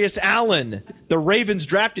Javorius Allen. The Ravens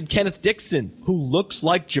drafted Kenneth Dixon, who looks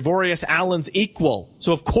like Javorius Allen's equal.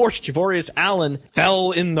 So, of course, Javorius Allen fell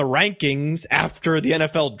in the rankings after the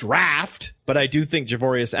NFL draft. But I do think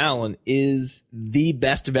Javorius Allen is the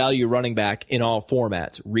best value running back in all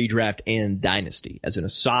formats, redraft and dynasty. As an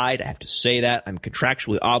aside, I have to say that. I'm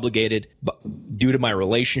contractually obligated, but due to my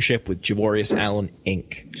relationship with Javorius Allen,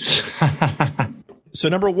 Inc. So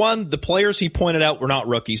number one, the players he pointed out were not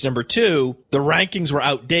rookies. Number two, the rankings were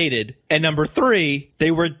outdated. And number three,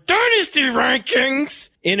 they were dynasty rankings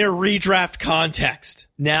in a redraft context.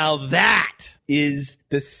 Now that is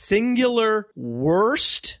the singular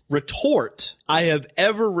worst retort I have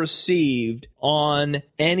ever received on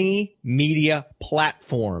any media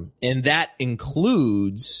platform, and that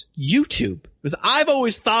includes YouTube. Because I've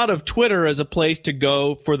always thought of Twitter as a place to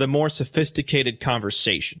go for the more sophisticated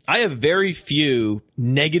conversation. I have very few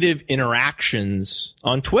negative interactions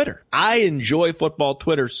on Twitter. I enjoy football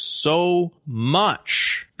Twitter so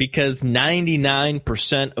much because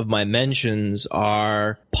 99% of my mentions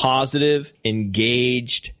are positive,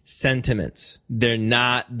 engaged sentiments. They're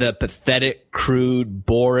not the pathetic, crude,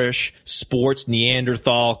 boorish, sports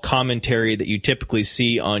Neanderthal commentary that you typically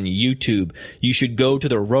see on YouTube. You should go to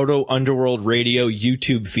the Roto Underworld Radio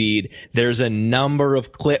YouTube feed. There's a number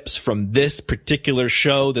of clips from this particular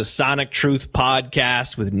show, the Sonic Truth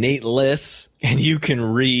podcast with Nate Liss, and you can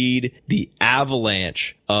read the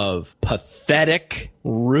avalanche of pathetic,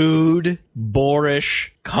 rude,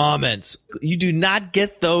 boorish comments. You do not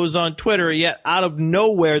get those on Twitter, yet out of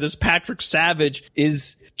nowhere, this Patrick Savage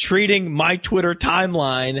is treating my Twitter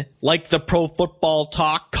timeline like the Pro Football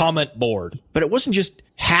Talk comment board. But it wasn't just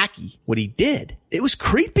hacky what he did. It was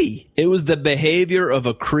creepy. It was the behavior of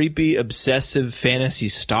a creepy, obsessive fantasy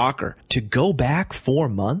stalker to go back 4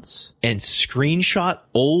 months and screenshot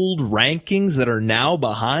old rankings that are now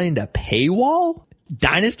behind a paywall.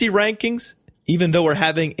 Dynasty rankings, even though we're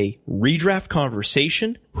having a redraft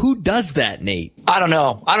conversation. Who does that, Nate? I don't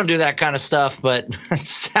know. I don't do that kind of stuff, but it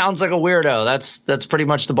sounds like a weirdo. That's pretty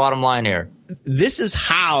much the bottom line here. This is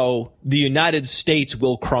how the United States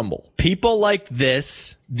will crumble. People like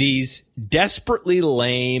this, these desperately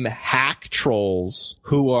lame hack trolls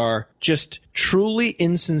who are just truly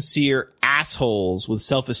insincere assholes with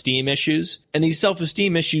self-esteem issues. And these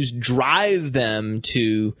self-esteem issues drive them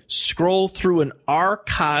to scroll through an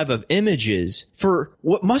archive of images for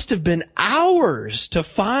what must have been hours to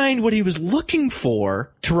find what he was looking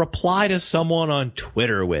for to reply to someone on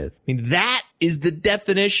Twitter with. I mean, that is the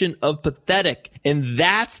definition of pathetic. And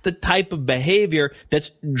that's the type of behavior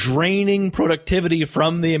that's draining productivity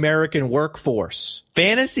from the American workforce.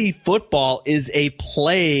 Fantasy football is a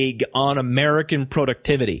plague on American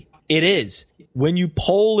productivity. It is. When you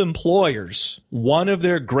poll employers, one of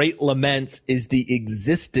their great laments is the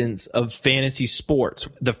existence of fantasy sports.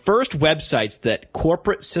 The first websites that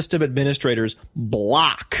corporate system administrators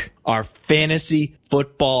block are fantasy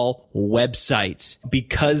football websites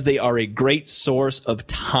because they are a great source of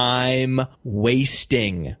time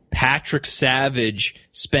wasting. Patrick Savage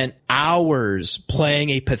spent hours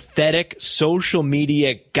playing a pathetic social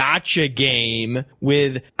media gotcha game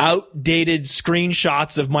with outdated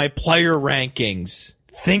screenshots of my player rankings.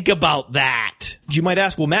 Think about that. You might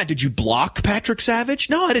ask, well, Matt, did you block Patrick Savage?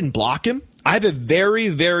 No, I didn't block him. I have a very,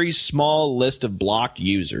 very small list of blocked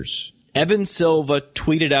users. Evan Silva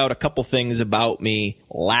tweeted out a couple things about me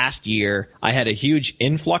last year. I had a huge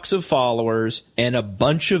influx of followers, and a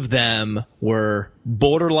bunch of them were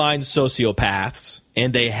borderline sociopaths,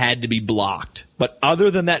 and they had to be blocked. But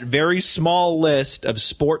other than that very small list of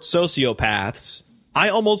sports sociopaths, I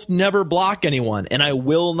almost never block anyone, and I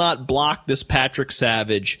will not block this Patrick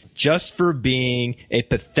Savage just for being a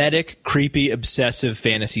pathetic, creepy, obsessive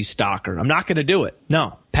fantasy stalker. I'm not going to do it.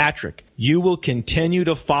 No. Patrick, you will continue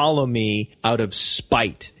to follow me out of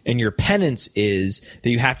spite, and your penance is that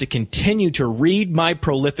you have to continue to read my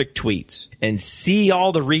prolific tweets and see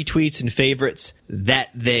all the retweets and favorites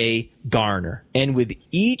that they garner. And with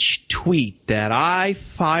each tweet that I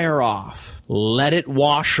fire off, let it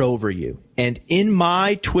wash over you. And in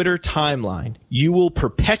my Twitter timeline, you will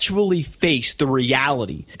perpetually face the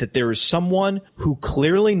reality that there is someone who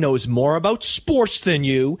clearly knows more about sports than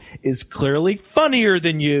you, is clearly funnier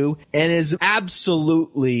than you, and is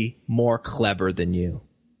absolutely more clever than you.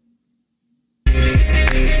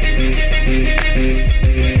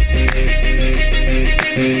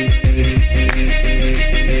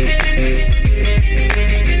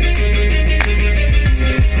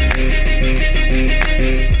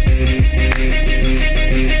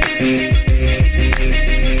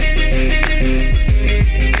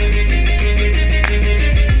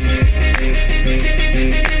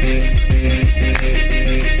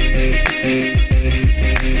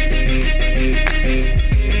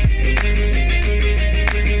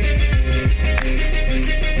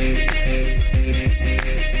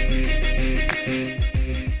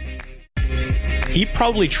 He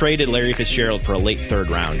probably traded Larry Fitzgerald for a late third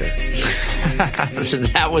rounder.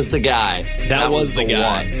 That was the guy. That was the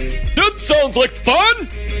guy. That sounds like fun!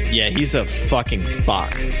 Yeah, he's a fucking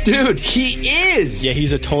fuck. Dude, he is! Yeah,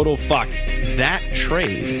 he's a total fuck. That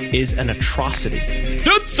trade is an atrocity.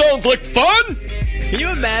 That sounds like fun! Can you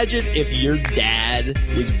imagine if your dad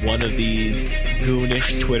was one of these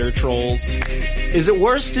goonish Twitter trolls? Is it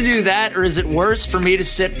worse to do that, or is it worse for me to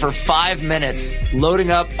sit for 5 minutes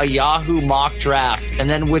loading up a Yahoo mock draft, and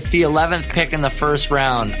then with the 11th pick in the first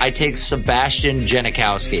round, I take Sebastian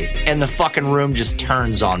Janikowski, and the fucking room just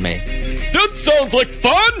turns on me? That sounds like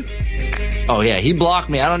fun! Oh, yeah, he blocked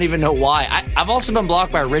me. I don't even know why. I've also been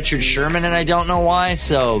blocked by Richard Sherman, and I don't know why,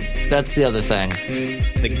 so that's the other thing.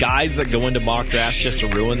 The guys that go into mock drafts just to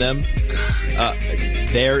ruin them,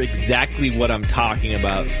 they're exactly what I'm talking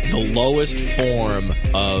about. The lowest form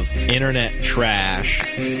of internet trash.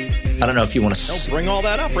 I don't know if you want to... No, bring all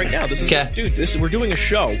that up right now. This is, okay. Dude, we're doing a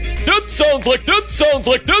show. That sounds like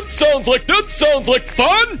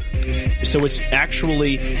fun! So it's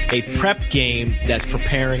actually a prep game that's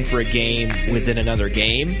preparing for a game within another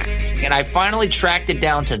game. And I finally tracked it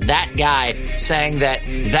down to that guy saying that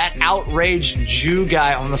outraged Jew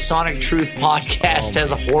guy on the Sonic Truth podcast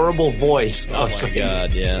has a horrible voice. Oh my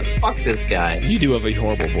God, yeah. Fuck this guy. You do have a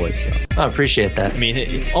horrible voice, though. I appreciate that. I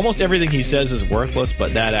mean, almost everything he says is worthless,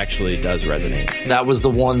 but that actually does resonate. That was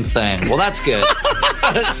the one thing. Well, that's good.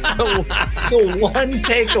 That's the one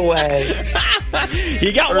takeaway.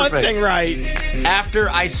 He got Perfect. one thing right. After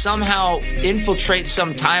I somehow infiltrate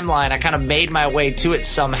some timeline, I kind of made my way to it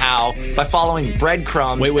somehow by following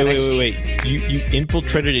breadcrumbs. Wait. You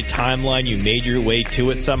infiltrated a timeline. You made your way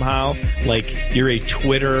to it somehow. Like you're a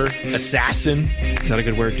Twitter assassin. Is that a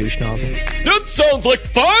good word, douche nozzle? That sounds like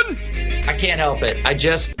fun! I can't help it.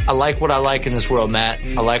 I like what I like in this world, Matt.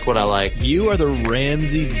 I like what I like. You are the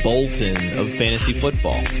Ramsey Bolton of fantasy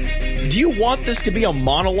football. Do you want this to be a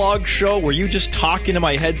monologue show where you just talk into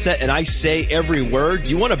my headset and I say every word? Do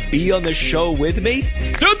you want to be on this show with me?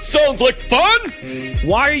 That sounds like fun!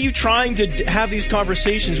 Why are you trying to have these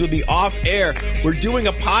conversations with me off air? We're doing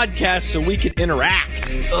a podcast so we can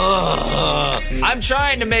interact. Ugh. I'm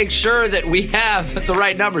trying to make sure that we have the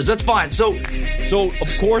right numbers. That's fine. So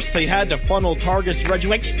of course they had to funnel targets to Reggie.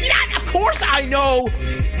 Yeah, of course I know.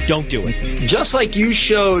 Don't do it. Just like you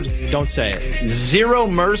showed Don't say it. zero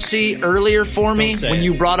mercy earlier for me when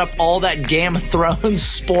you brought up all that Game of Thrones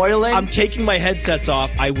spoiling. I'm taking my headsets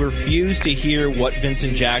off. I refuse to hear what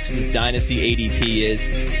Vincent Jackson's Dynasty ADP is.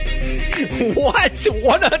 What?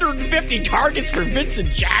 150 targets for Vincent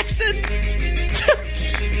Jackson?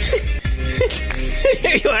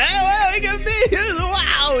 Well, he could be.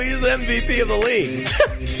 Wow, he's the MVP of the league.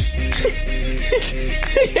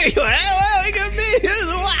 Well, he could be.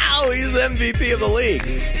 Wow, he's the MVP of the league.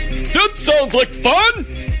 That sounds like fun!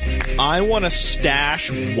 I want to stash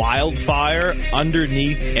Wildfire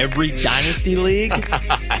underneath every Dynasty League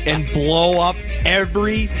and blow up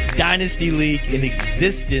every Dynasty League in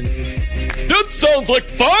existence. That sounds like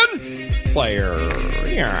fun! Player.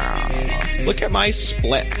 Yeah. Look at my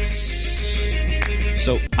splits.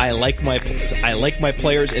 So I like my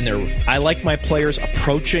players in their. I like my players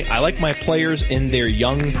approaching. I like my players in their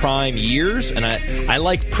young prime years, and I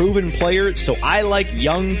like proven players. So I like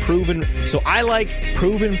proven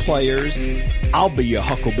players. I'll be your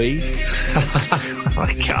Huckabee. Oh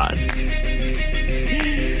my God.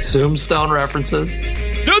 Tombstone references.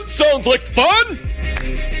 That sounds like fun!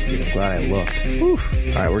 Dude, I'm glad I looked.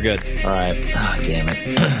 Oof. All right, we're good. All right. Ah, damn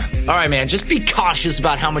it. All right, man. Just be cautious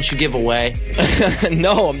about how much you give away.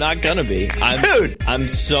 No, I'm not gonna be. Dude! I'm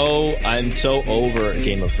so over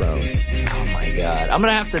Game of Thrones. Oh my God. I'm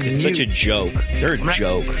gonna have to. It's such a joke. They're a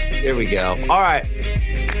joke. Here we go. All right.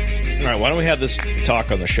 Why don't we have this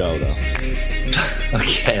talk on the show, though?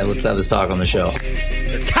 Okay, let's have this talk on the show.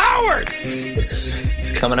 They're cowards!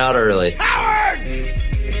 It's coming out early. Cowards!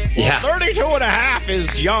 Yeah. 32 and a half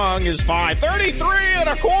is young, is fine. 33 and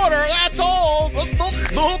a quarter, that's old.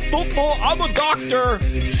 I'm a doctor.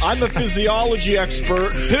 I'm a physiology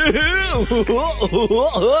expert.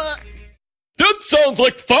 That sounds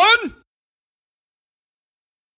like fun!